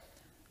cat.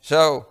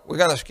 So we're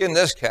going to skin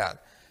this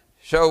cat.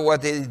 So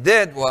what they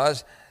did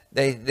was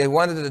they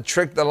wanted to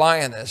trick the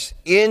lioness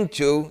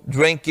into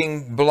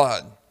drinking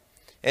blood.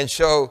 And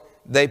so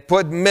they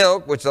put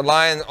milk, which the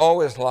lion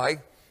always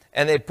liked,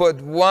 and they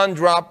put 1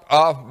 drop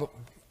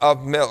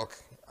of milk,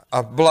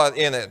 of blood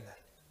in it.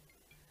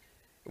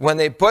 When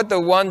they put the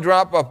 1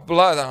 drop of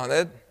blood on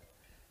it,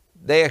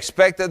 they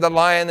expected the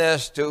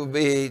lioness to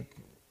be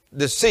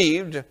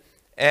deceived,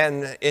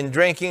 and in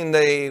drinking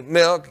the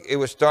milk, it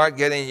would start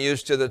getting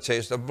used to the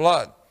taste of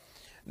blood.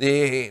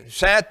 The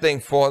sad thing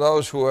for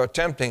those who are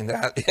attempting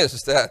that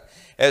is that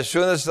as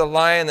soon as the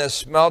lioness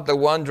smelled the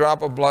 1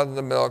 drop of blood in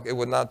the milk, it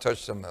would not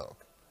touch the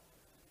milk.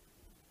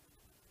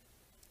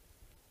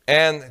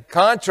 And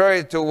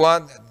contrary to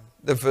what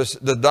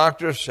the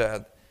doctor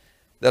said,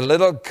 the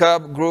little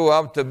cub grew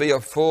up to be a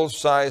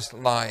full-sized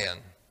lion.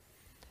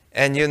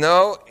 And you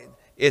know,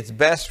 its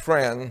best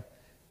friend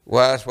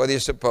was, what do you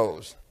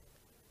suppose?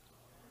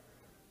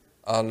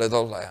 A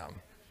little lamb.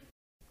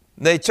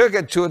 They took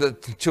it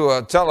to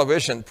a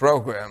television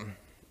program,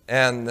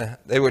 and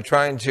they were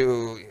trying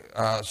to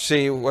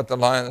see what the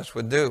lioness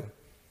would do.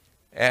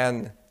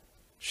 And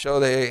so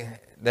they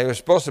were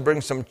supposed to bring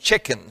some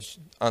chickens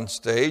on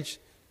stage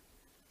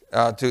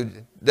to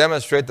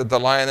demonstrate that the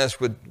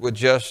lioness would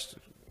just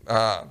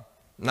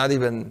not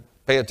even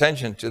pay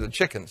attention to the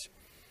chickens.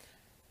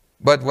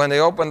 But when they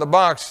opened the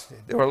box,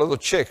 there were little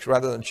chicks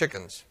rather than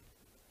chickens.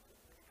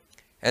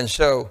 And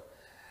so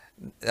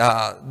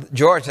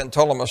George then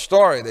told them a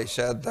story. They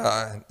said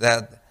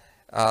that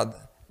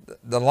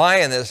the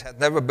lioness had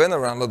never been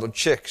around little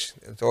chicks.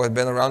 It's always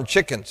been around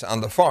chickens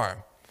on the farm.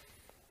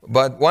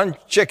 But one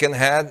chicken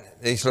had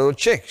these little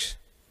chicks.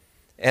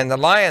 And the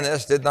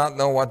lioness did not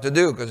know what to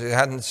do because it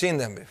hadn't seen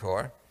them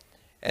before.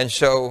 And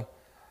so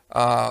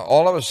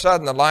all of a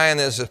sudden, the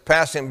lioness is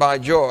passing by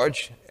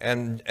George,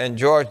 and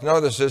George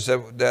notices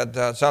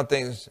that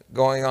something's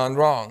going on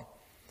wrong,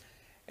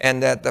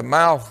 and that the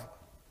mouth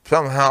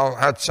somehow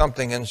had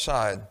something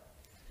inside.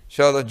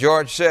 So the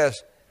George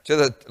says to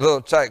the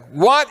little tyke,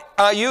 "What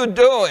are you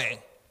doing?"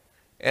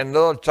 And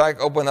little tyke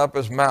opened up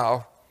his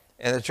mouth,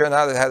 and it turned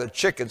out it had a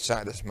chick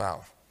inside his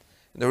mouth.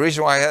 And the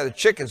reason why he had a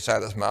chick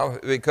inside his mouth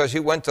is because he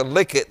went to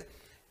lick it,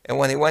 and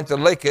when he went to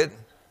lick it,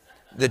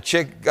 the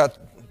chick got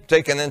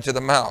taken into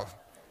the mouth.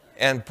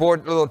 And poor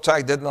little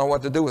tyke didn't know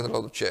what to do with the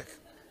little chick.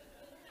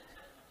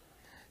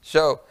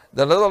 So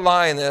the little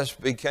lioness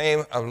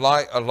became a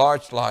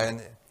large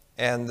lion.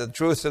 And the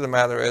truth of the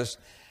matter is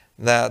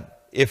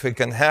that if it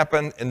can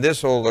happen in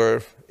this old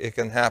earth, it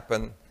can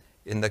happen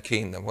in the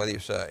kingdom. What do you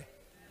say?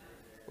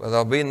 Well,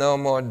 there'll be no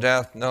more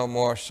death, no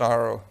more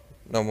sorrow,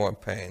 no more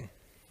pain.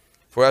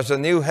 For as the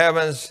new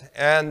heavens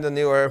and the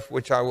new earth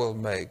which I will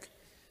make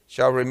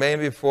shall remain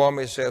before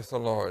me, saith the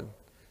Lord,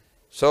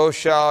 so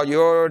shall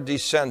your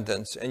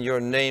descendants and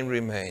your name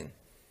remain.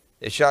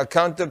 It shall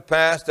come to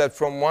pass that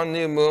from one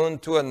new moon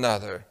to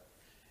another,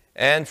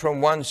 and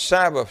from one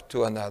Sabbath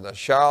to another,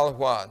 shall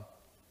what?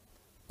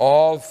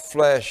 all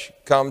flesh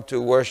come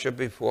to worship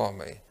before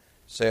me,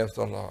 saith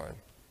the Lord.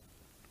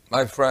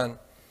 My friend,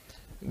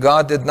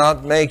 God did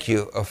not make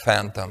you a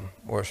phantom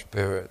or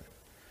spirit.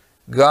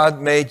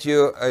 God made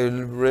you a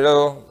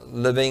real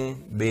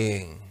living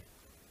being.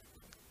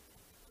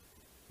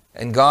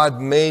 And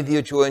God made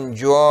you to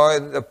enjoy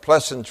the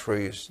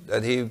pleasantries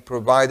that He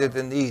provided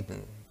in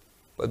Eden.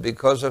 But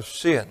because of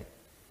sin,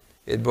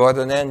 it brought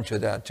an end to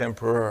that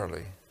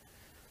temporarily.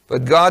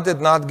 But God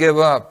did not give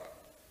up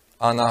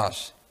on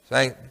us.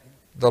 Thank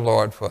the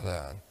Lord for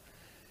that.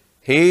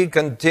 He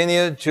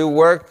continued to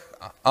work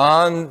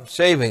on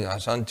saving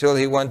us until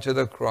He went to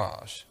the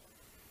cross.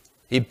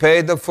 He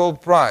paid the full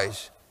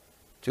price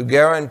to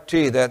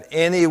guarantee that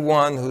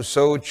anyone who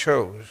so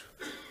chose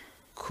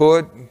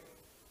could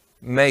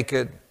make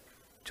it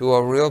to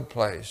a real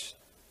place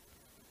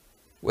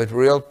with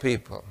real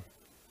people,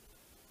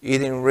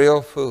 eating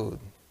real food.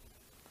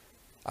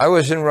 I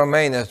was in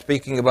Romania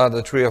speaking about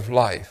the tree of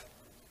life.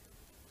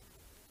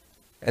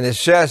 And it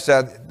says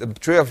that the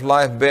tree of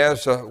life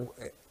bears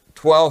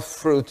 12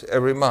 fruit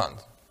every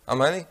month. How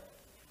many?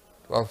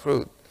 12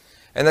 fruit.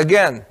 And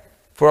again,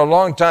 for a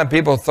long time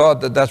people thought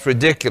that that's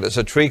ridiculous.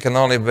 A tree can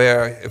only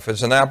bear, if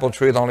it's an apple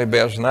tree, it only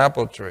bears an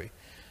apple tree.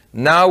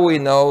 Now we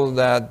know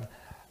that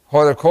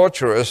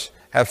horticulturists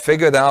have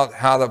figured out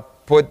how to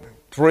put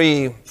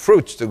 3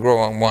 fruits to grow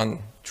on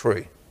one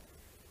tree.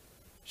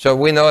 So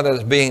we know that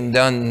it's being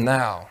done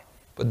now.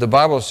 But the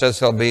Bible says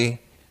there'll be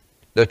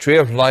the tree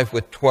of life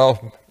with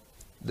 12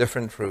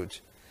 different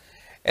fruits.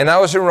 And I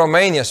was in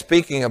Romania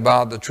speaking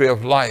about the tree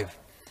of life.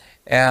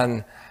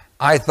 And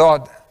I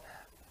thought,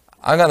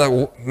 I'm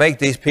going to make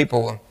these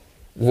people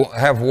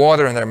have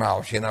water in their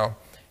mouths, you know.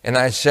 And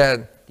I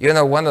said, you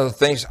know, one of the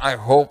things I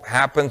hope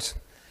happens,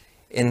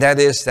 and that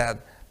is that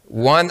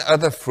one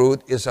other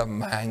fruit is a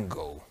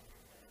mango.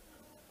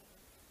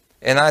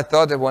 And I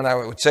thought that when I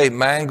would say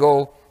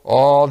mango,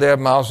 all their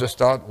mouths would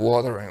start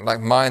watering,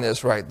 like mine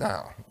is right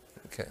now.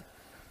 Okay.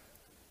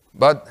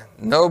 But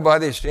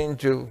nobody seemed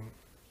to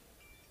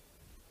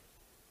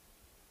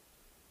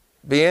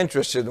be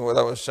interested in what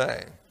I was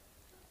saying.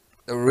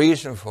 The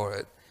reason for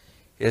it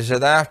is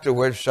that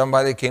afterwards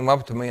somebody came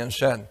up to me and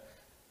said,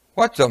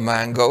 "What's a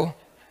mango?"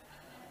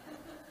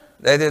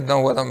 They didn't know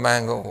what a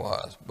mango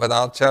was. But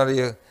I'll tell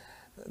you,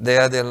 they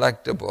are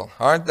delectable,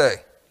 aren't they?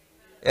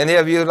 Any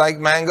of you like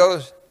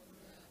mangoes?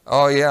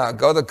 Oh yeah,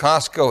 go to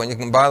Costco and you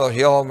can buy those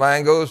yellow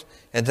mangoes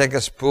and take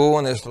a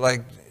spoon. It's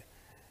like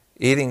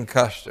eating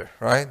custard,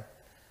 right?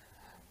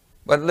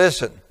 But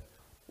listen,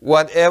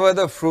 whatever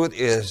the fruit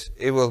is,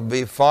 it will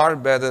be far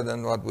better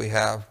than what we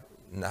have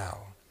now.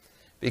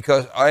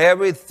 Because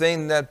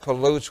everything that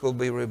pollutes will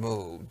be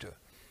removed.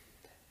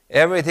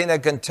 Everything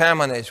that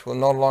contaminates will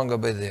no longer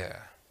be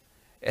there.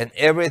 And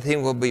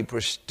everything will be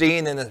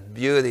pristine in its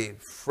beauty,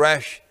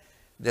 fresh,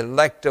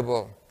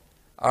 delectable.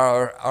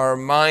 Our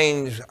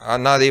minds are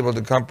not able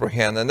to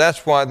comprehend. And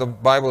that's why the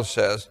Bible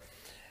says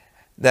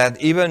that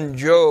even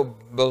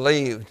Job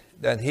believed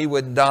that he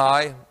would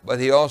die, but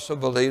he also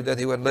believed that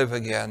he would live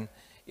again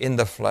in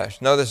the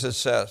flesh. Notice it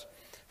says,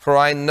 "For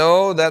I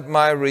know that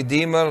my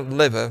Redeemer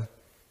liveth,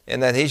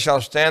 and that he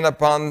shall stand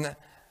upon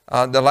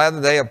the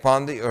latter day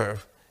upon the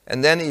earth."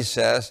 And then he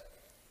says,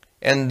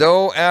 "And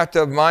though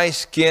after my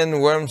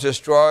skin worms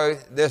destroy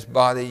this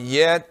body,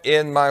 yet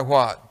in my"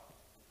 what?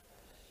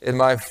 "In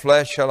my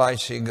flesh shall I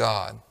see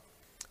God,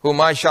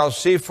 whom I shall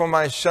see for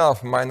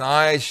myself. Mine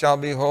eyes shall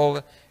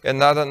behold, and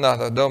not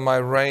another, though my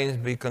reins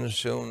be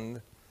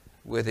consumed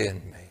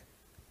within me."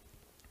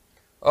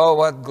 Oh,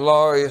 what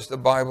glorious the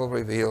Bible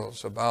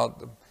reveals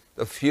about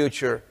the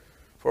future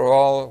for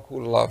all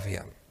who love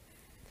Him.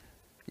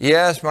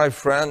 Yes, my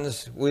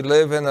friends, we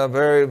live in a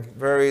very,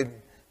 very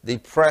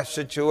depressed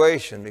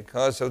situation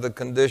because of the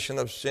condition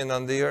of sin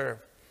on the earth.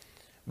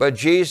 But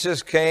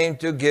Jesus came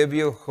to give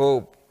you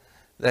hope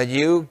that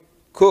you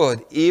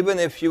could, even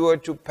if you were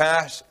to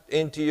pass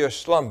into your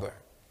slumber,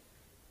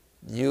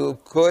 you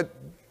could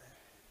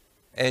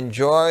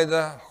enjoy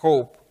the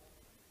hope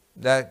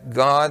that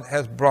God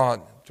has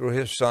brought through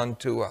His Son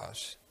to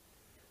us,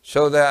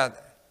 so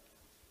that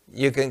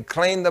you can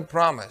claim the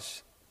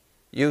promise.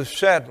 You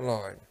said,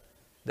 Lord,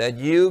 that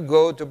you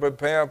go to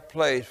prepare a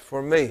place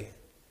for me.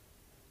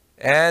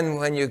 And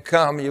when you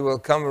come, you will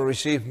come and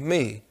receive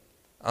me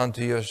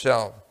unto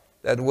yourself,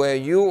 that where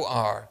you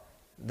are,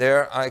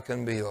 there I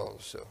can be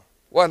also.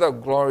 What a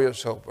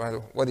glorious hope,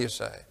 right? What do you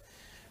say?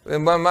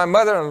 When my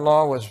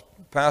mother-in-law was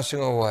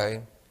passing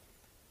away,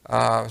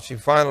 she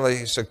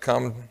finally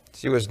succumbed.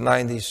 She was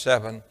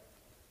 97.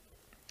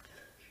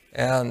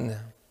 And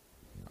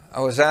I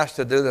was asked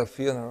to do the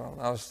funeral.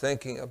 I was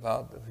thinking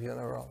about the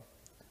funeral.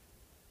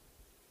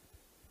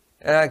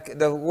 And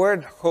the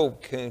word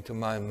hope came to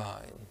my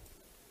mind.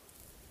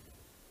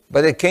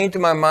 But it came to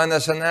my mind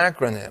as an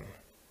acronym.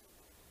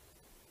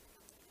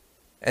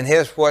 And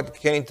here's what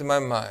came to my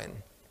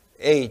mind.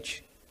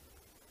 H,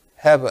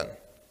 heaven.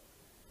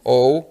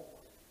 O,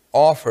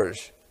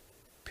 offers.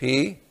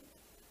 P,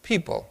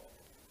 people.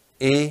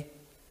 E,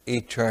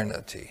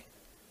 eternity.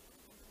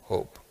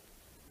 Hope.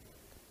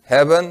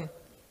 Heaven,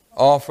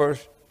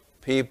 offers,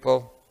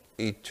 people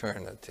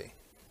eternity.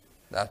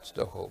 That's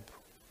the hope.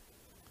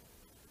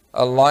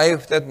 A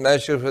life that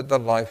measures with the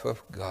life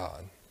of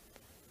God.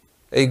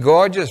 A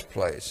gorgeous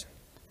place.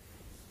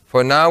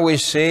 For now we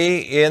see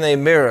in a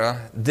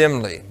mirror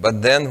dimly,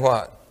 but then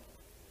what?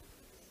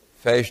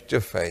 Face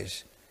to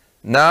face.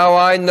 Now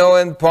I know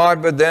in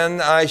part, but then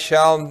I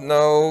shall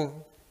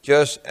know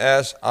just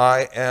as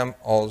I am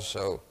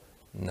also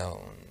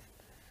known.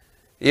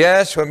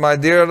 Yes, when my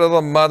dear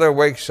little mother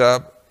wakes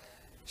up,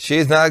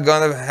 she's not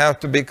going to have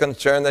to be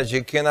concerned that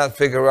she cannot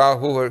figure out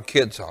who her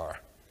kids are.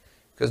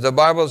 Because the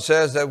Bible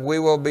says that we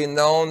will be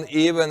known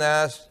even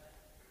as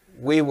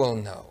we will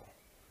know.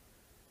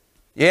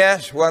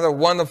 Yes, what a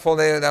wonderful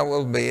day that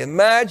will be.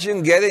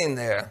 Imagine getting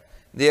there,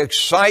 the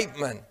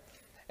excitement,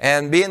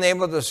 and being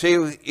able to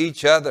see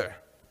each other.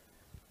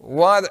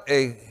 What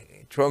a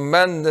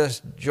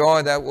tremendous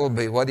joy that will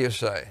be. What do you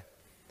say?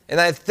 And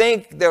I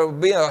think there will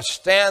be a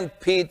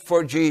stampede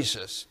for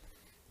Jesus.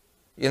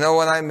 You know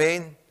what I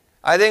mean?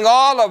 I think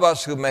all of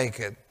us who make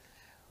it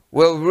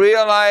will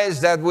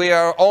realize that we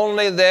are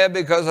only there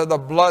because of the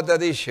blood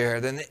that he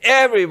shared. And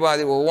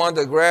everybody will want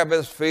to grab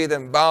his feet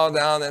and bow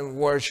down and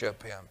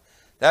worship him.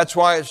 That's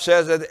why it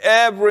says that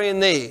every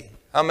knee,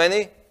 how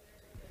many?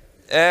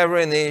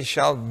 Every knee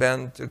shall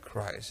bend to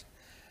Christ.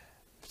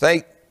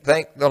 Thank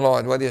the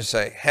Lord. What do you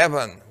say?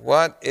 Heaven,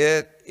 what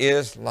it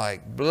is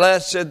like.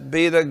 Blessed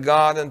be the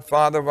God and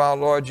Father of our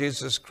Lord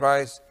Jesus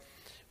Christ,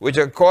 which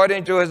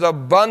according to his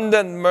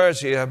abundant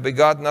mercy have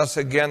begotten us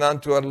again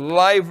unto a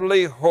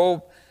lively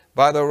hope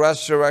by the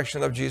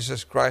resurrection of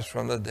Jesus Christ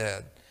from the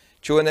dead,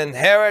 to an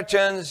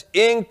inheritance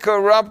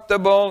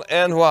incorruptible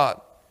and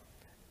what?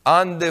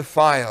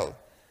 Undefiled,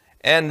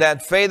 and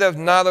that fadeth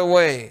not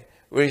away,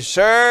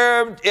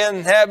 reserved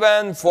in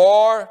heaven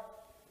for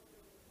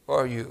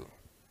you.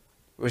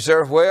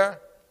 Reserved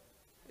where?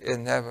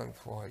 In heaven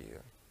for you.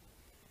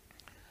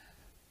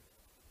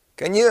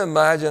 Can you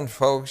imagine,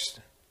 folks,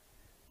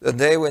 the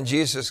day when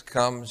Jesus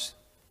comes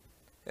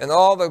and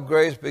all the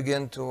graves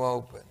begin to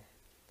open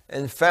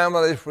and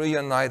families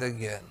reunite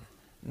again,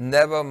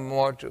 never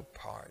more to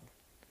part.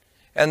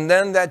 And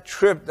then that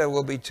trip that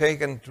will be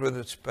taken through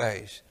the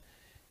space.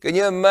 Can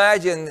you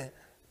imagine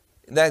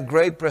that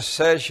great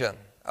procession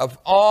of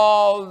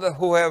all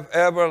who have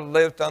ever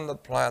lived on the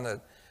planet,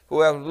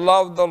 who have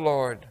loved the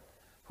Lord,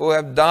 who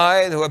have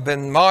died, who have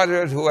been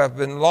martyred, who have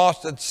been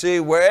lost at sea,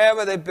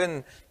 wherever they've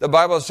been. The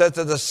Bible says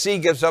that the sea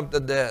gives up the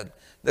dead.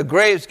 The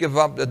graves give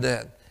up the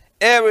dead.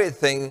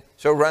 Everything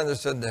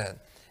surrenders to the dead.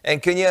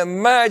 And can you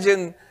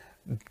imagine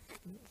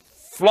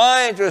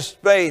flying through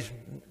space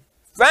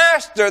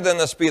faster than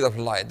the speed of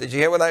light? Did you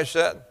hear what I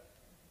said?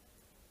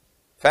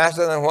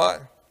 Faster than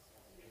what?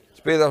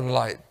 Speed of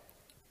light.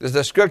 Because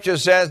the scripture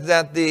says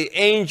that the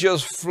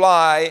angels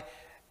fly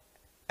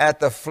at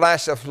the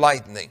flash of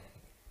lightning.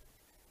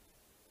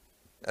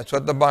 That's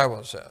what the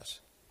Bible says.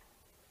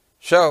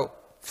 So,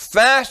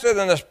 faster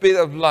than the speed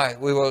of light,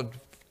 we will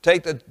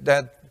take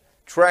that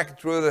trek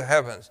through the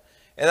heavens.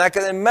 And I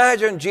can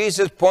imagine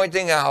Jesus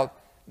pointing out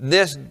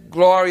this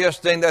glorious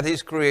thing that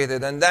he's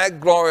created and that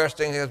glorious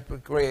thing he has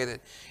created.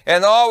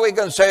 And all we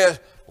can say is,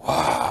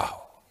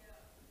 wow.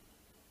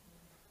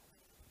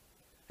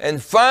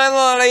 And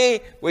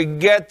finally, we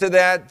get to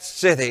that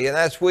city. And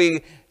as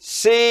we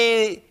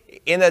see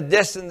in the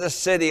distance the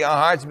city, our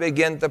hearts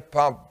begin to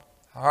pump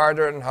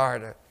harder and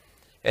harder.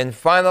 And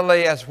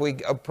finally, as we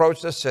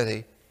approach the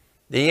city,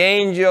 the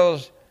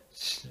angels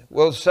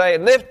will say,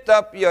 lift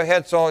up your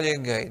heads, all ye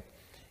gates.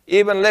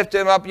 Even lift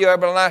him up, your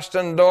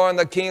everlasting door, and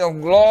the King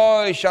of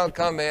glory shall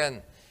come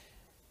in.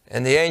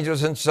 And the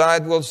angels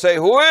inside will say,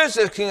 who is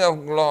this King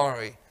of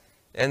glory?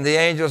 And the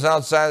angels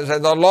outside will say,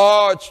 the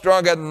Lord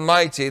strong and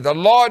mighty, the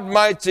Lord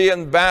mighty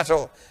in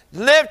battle.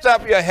 Lift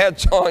up your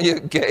heads, all you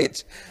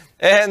gates.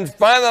 And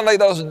finally,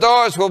 those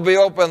doors will be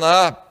opened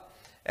up.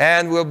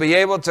 And we'll be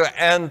able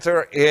to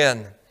enter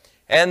in.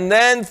 And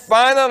then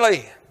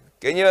finally,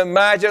 can you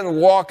imagine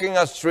walking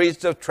on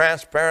streets of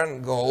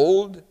transparent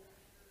gold?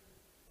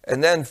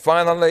 And then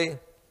finally,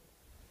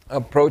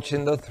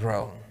 approaching the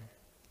throne.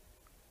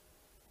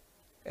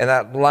 And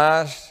at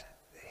last,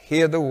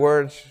 hear the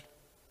words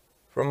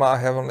from our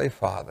Heavenly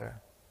Father.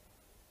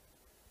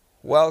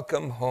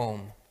 Welcome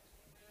home,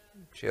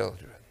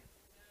 children.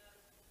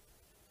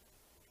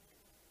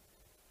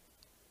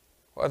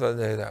 What a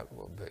day that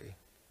will be.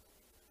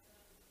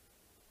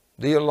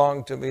 Do you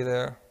long to be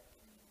there?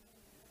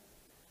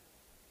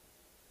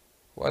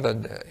 What a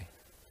day.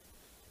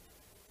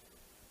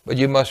 But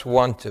you must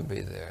want to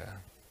be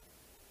there.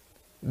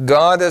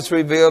 God has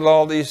revealed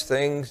all these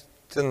things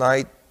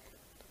tonight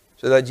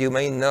so that you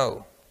may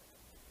know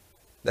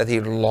that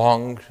he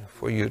longed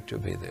for you to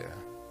be there.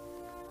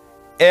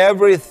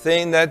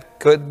 Everything that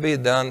could be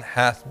done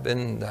has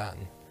been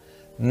done.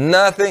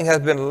 Nothing has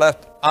been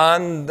left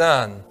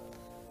undone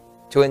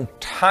to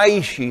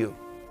entice you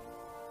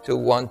to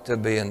want to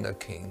be in the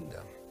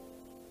kingdom.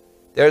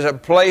 There's a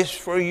place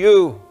for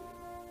you,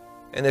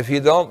 and if you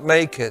don't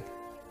make it,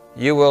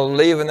 you will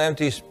leave an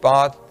empty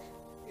spot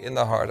in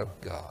the heart of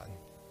God.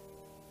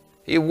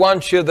 He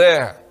wants you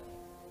there.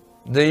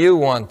 Do you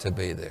want to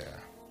be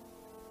there?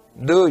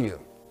 Do you?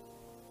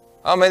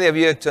 How many of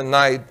you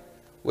tonight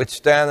would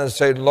stand and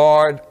say,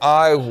 Lord,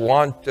 I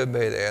want to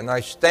be there? And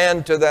I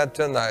stand to that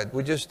tonight.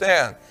 Would you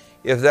stand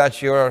if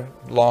that's your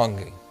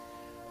longing?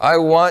 I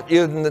want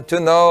you to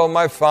know,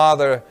 my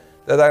Father,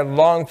 that I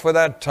long for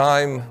that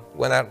time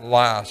when at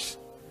last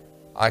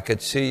I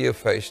could see you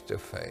face to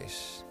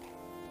face.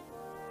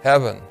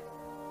 Heaven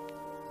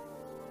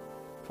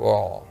for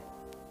all.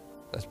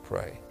 Let's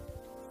pray.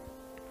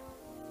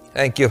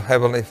 Thank you,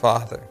 Heavenly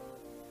Father,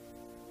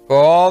 for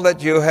all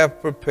that you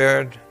have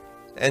prepared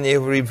and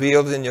you've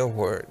revealed in your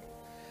word.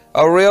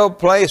 A real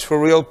place for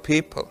real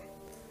people.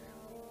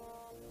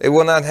 They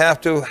will not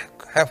have to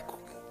have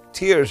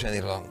tears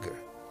any longer.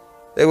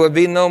 There will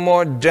be no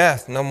more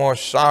death, no more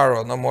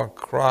sorrow, no more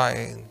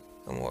crying,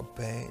 no more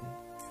pain.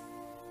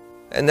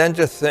 And then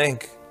to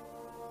think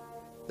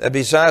that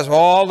besides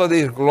all of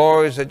these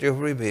glories that you've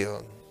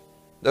revealed,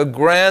 the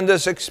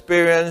grandest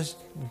experience,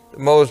 the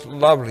most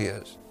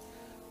loveliest,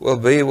 will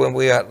be when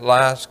we at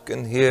last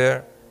can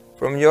hear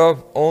from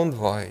your own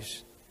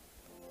voice,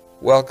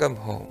 welcome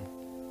home.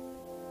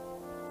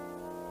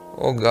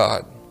 Oh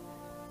God,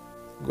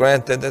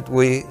 grant that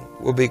we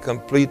will be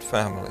complete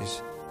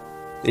families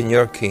in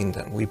your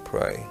kingdom, we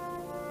pray.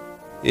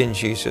 In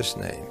Jesus'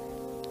 name.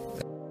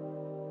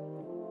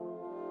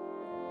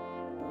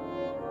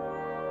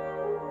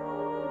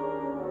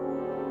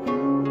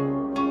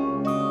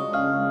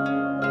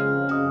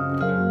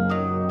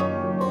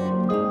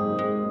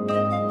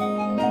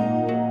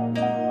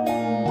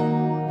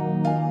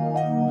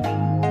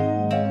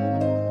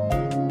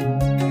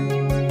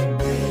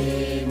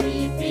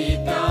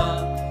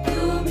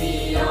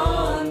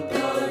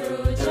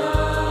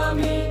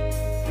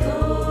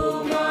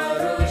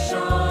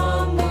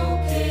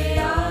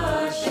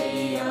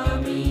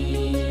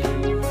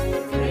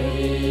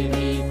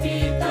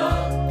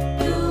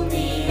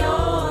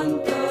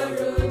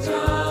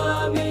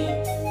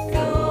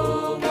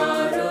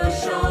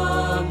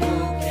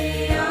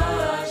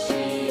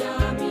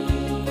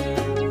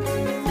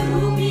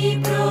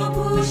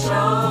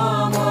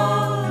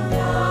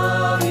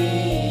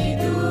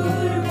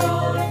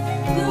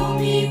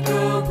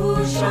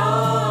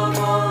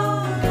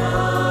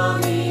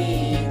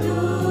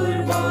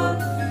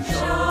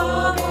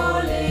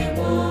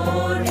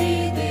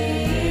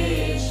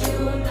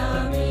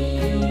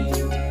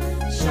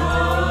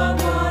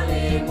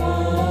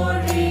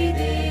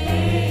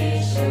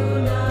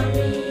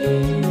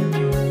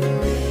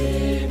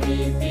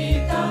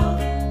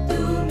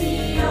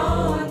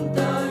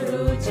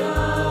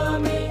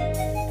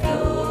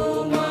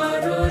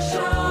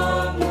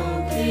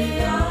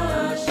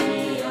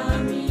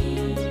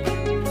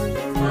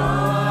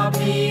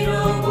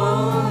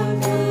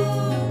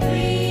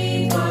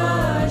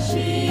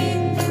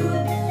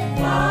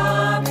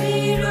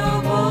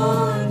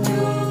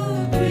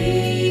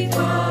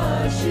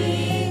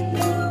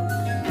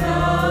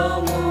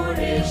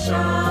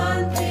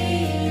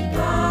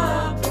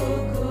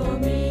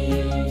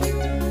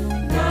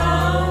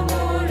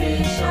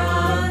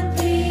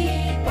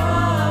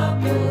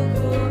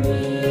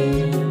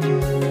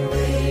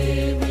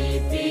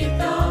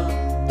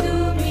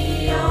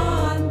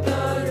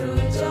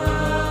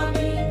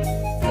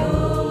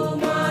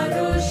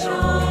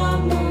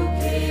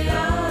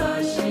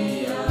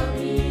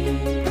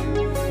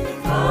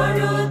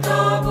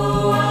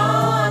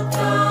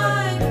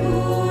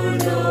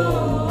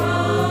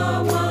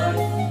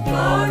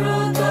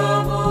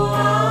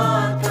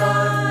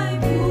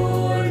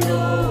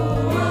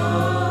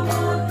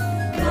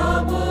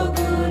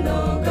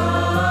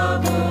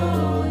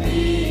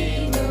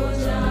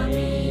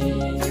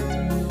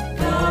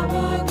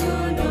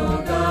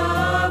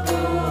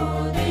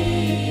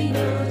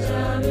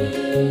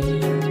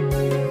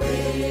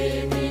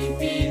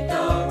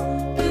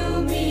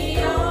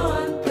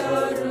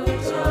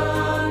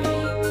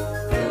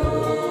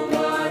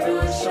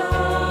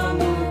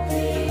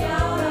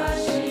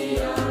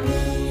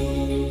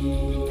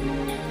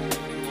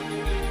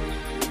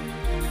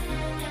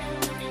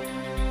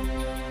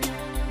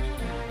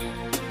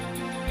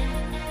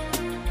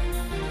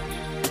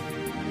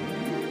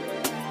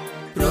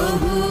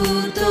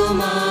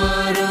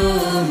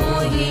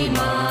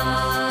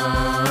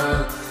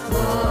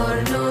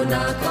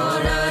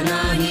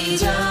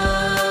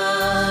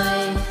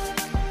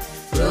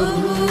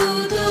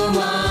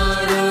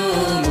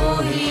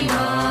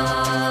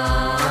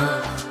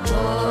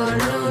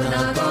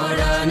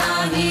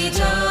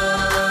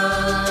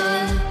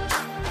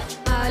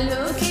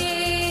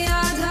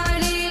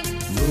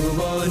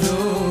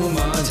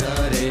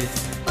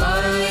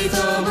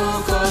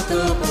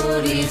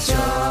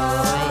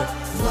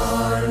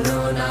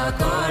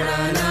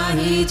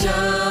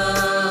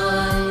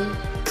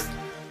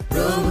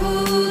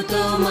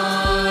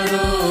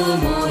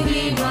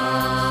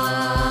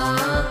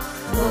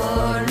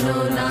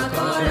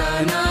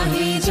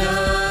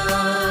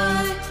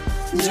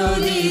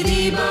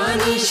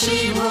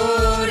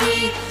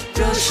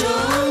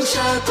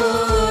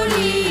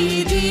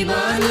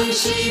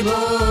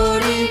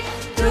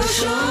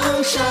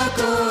 প্রশংসা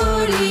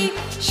করি,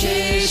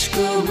 শেষ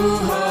কবু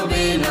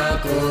হবে না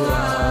কো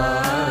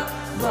আর,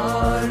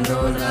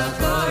 বর্ণনা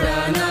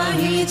করা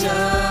নাহি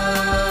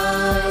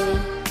যায়।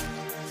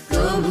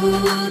 প্রভু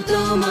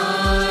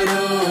তোমার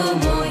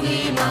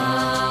মহিমা,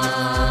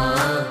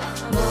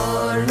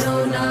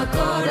 বর্ণনা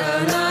করা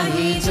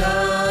নাহি যায়।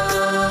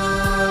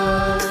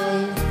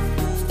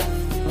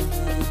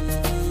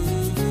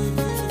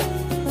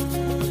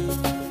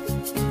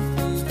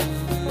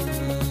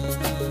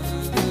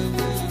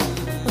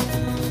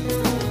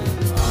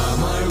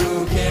 আমার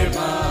মুখের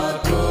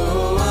বাক্য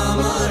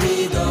আমার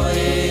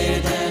হৃদয়ের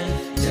ধ্যান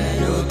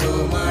যেন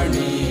তোমার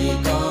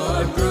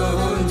নিকট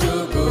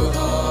গ্রহণযোগ্য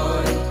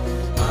হয়।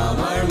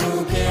 আমার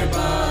মুখের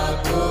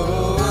বাক্য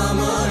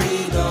আমার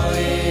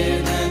হৃদয়ের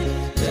ধ্যান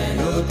যেন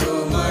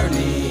তোমার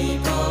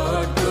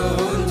নিকট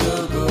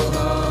গ্রহণযোগ্য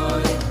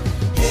হয়।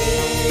 হে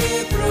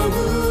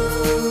প্রভু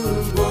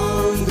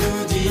বন্ধু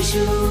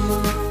যিশু,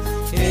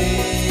 হে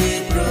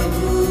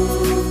প্রভু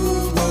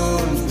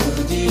বন্ধু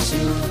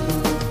যিশু,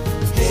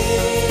 হে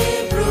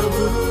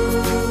প্রভু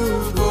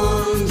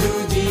বন্ধু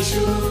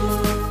যিশু,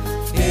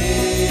 হে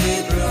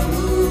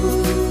প্রভু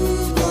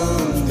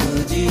বন্ধু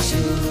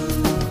যিশু।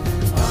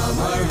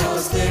 আমার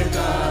হস্তের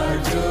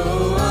কার্য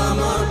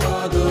আমার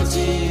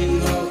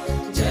পদচিহ্ন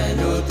যেন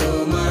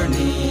তোমার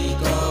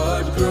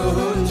নিকট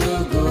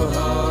গ্রহণযোগ্য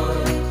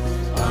হয়।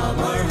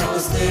 আমার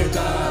হস্তের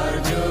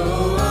কার্য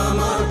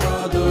আমার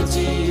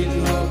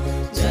পদচিহ্ন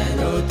যেন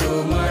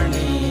তোমার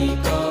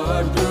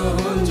নিকট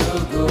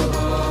গ্রহণযোগ্য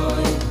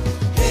হয়।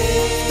 হে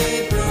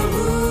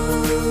প্রভু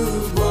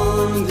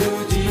বন্ধু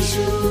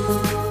যিশু,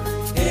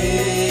 হে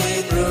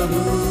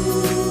প্রভু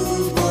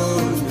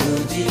বন্ধু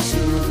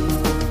যিশু,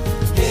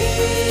 হে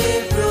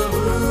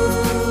প্রভু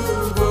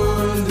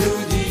বন্ধু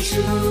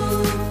যিশু,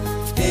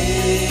 হে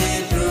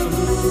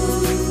প্রভু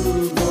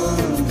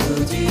বন্ধু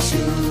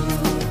যিশু।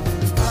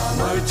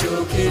 আমার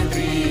চোখের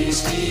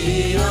দৃষ্টি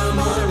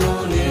আমার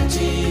মনের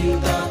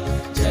চিন্তা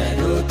যেন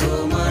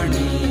তোমার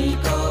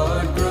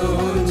নিকট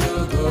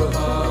গ্রহণযোগ্য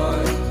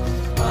হয়।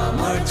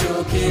 আমার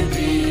চোখের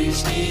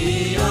দৃষ্টি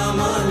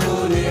আমার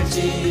মনের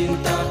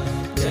চিন্তা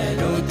যেন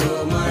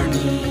তোমার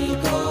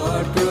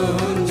নিকট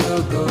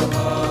গ্রহণযোগ্য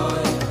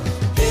হয়।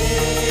 হে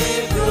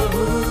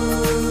প্রভু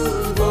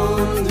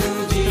বন্ধু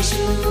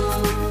যিশু,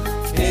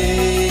 হে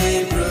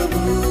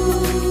প্রভু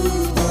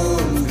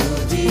বন্ধু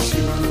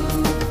যিশু,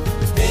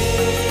 হে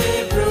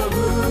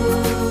প্রভু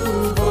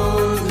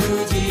বন্ধু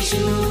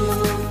যিশু,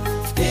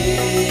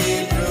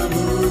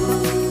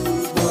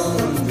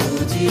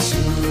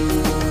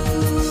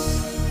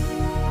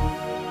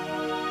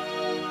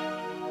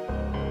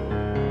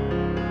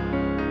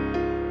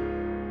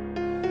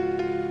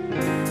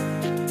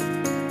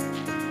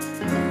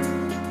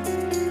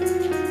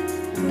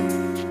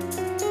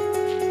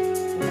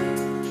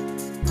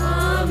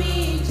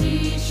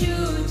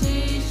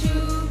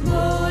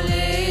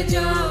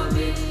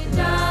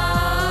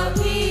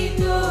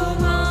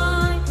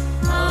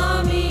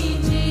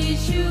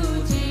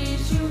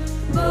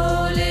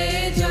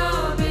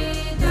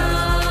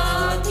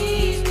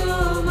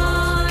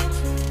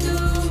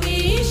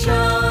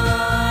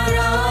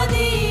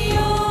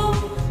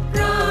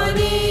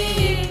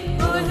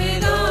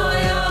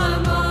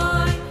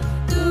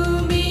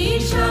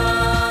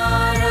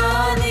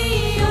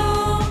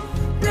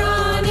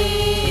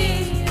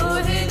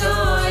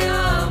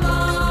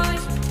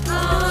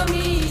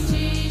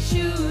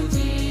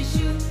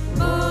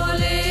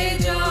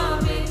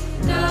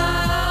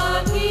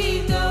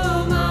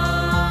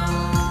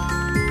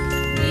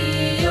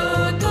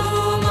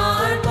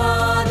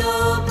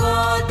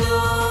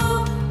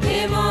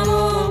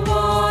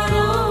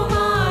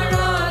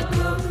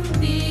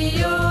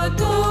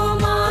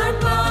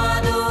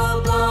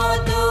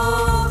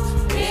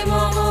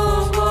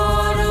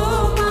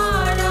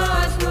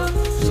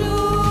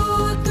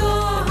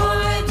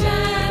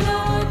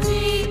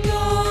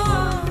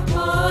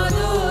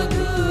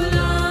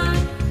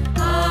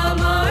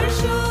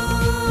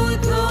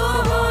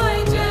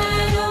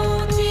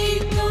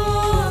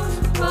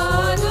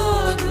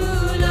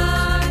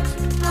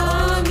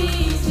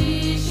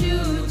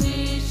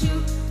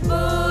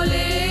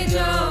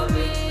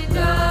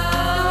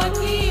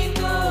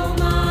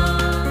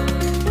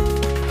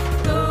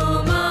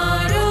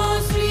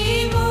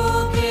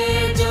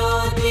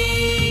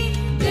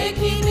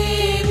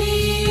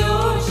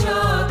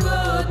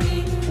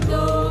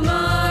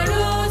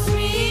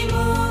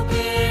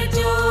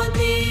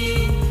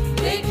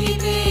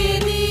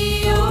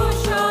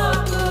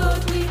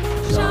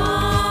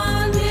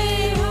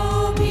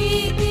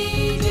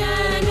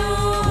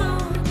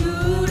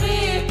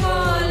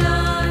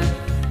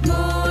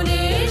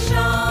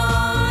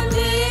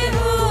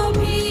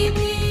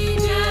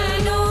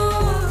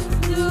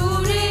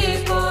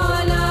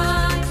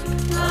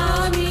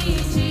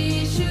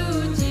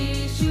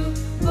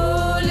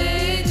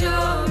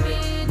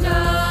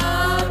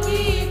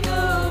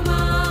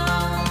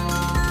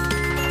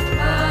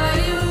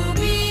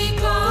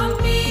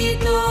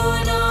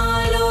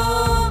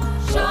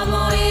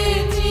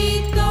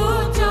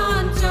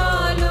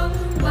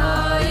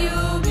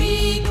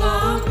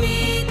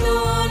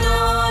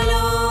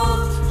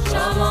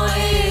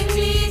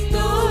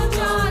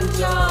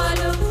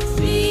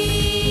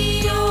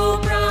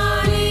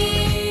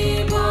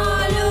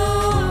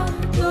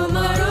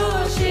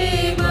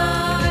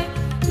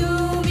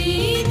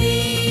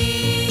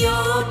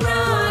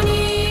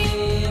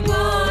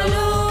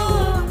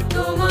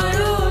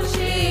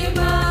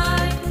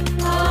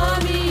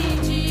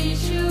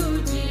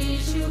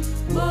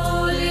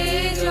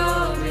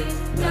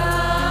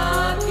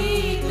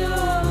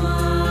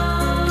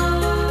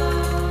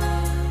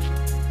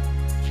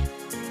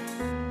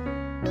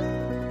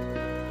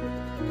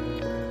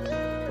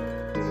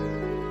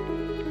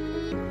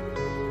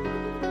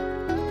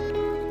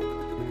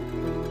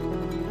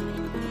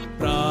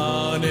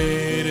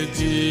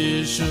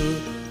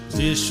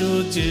 যিশু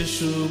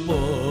যিশু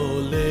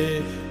বলে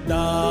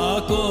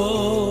ডাকো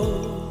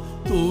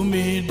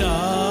তুমি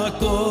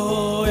ডাকো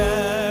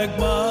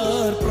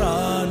একবার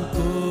প্রাণ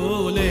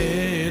খুলে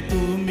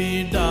তুমি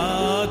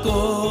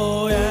ডাকো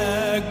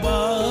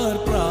একবার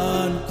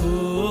প্রাণ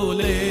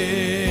খুলে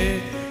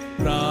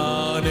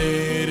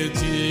প্রাণের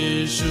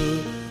যিশু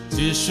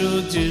যিশু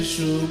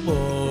যিশু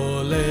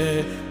বলে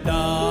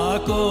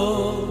ডাকো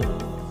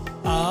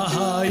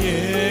আহা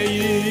এই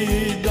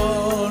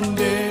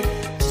দণ্ডে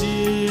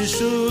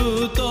যিশু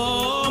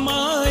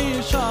তোমায়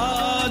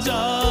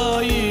সাজাইবেন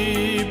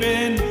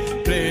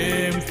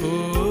প্রেম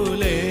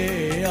ফুলে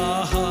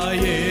আহা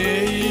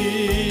এই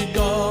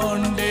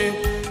দণ্ডে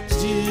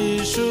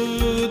যিশু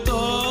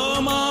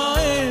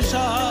তোমায়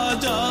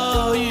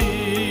সাজাইবেন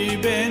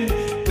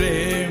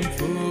প্রেম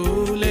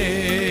ফুলে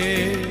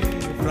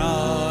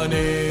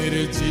প্রাণের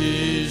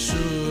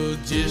যিশু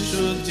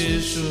যিশু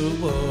যিশু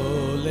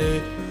বলে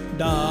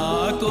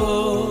ডাকো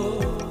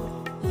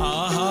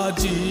আহা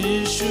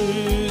যিশু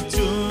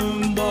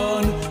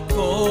চুম্বন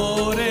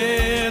করে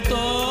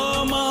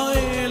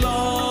তোমায়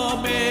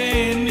লবে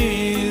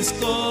নিজ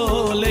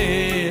কোলে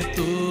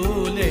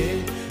তুলে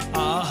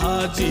আহা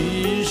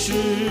যিশু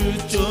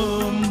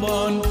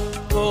চুম্বন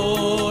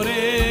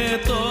করে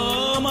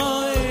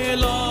তোমায়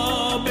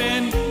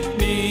লবেন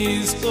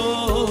নিজ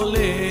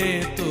কোলে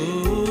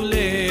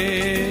তুলে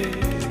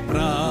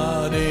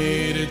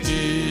প্রাণের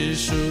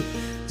যিশু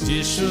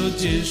যিশু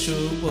যিশু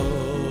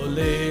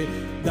বলে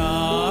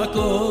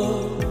ডাকো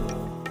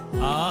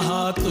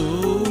আহা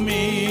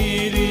তুমি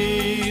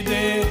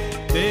হৃদে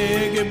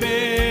দেখবে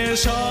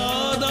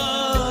সদা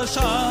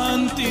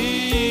শান্তি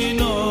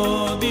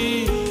নদী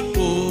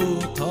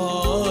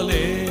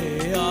উথলে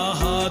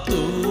আহা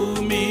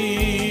তুমি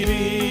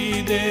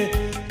হৃদে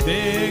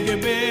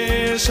দেখবে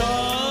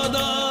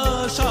সদা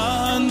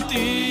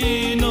শান্তি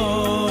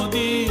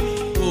নদী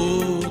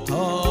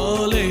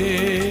উথলে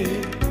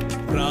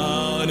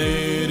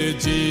প্রাণের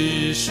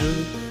যিশু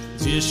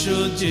যিশু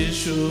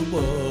যিশু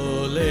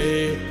বলে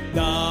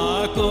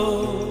ডাকো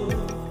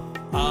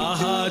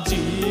আহা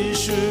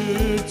যিশু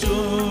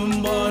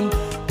চুম্বন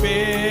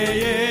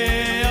পেয়ে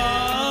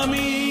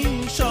আমি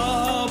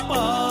সব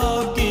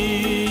পাপ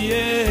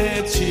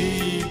গিয়েছি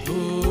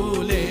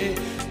ভুলে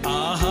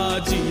আহা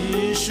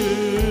যিশু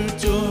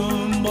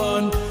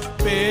চুম্বন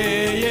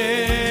পেয়ে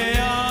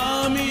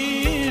আমি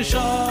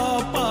সব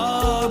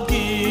পাপ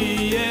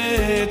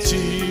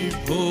গিয়েছি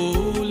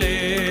ভুলে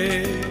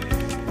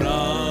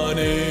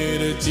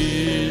প্রাণের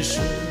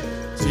যিশু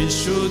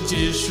যিশু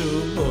যিশু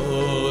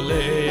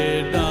বলে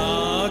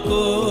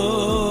ডাকো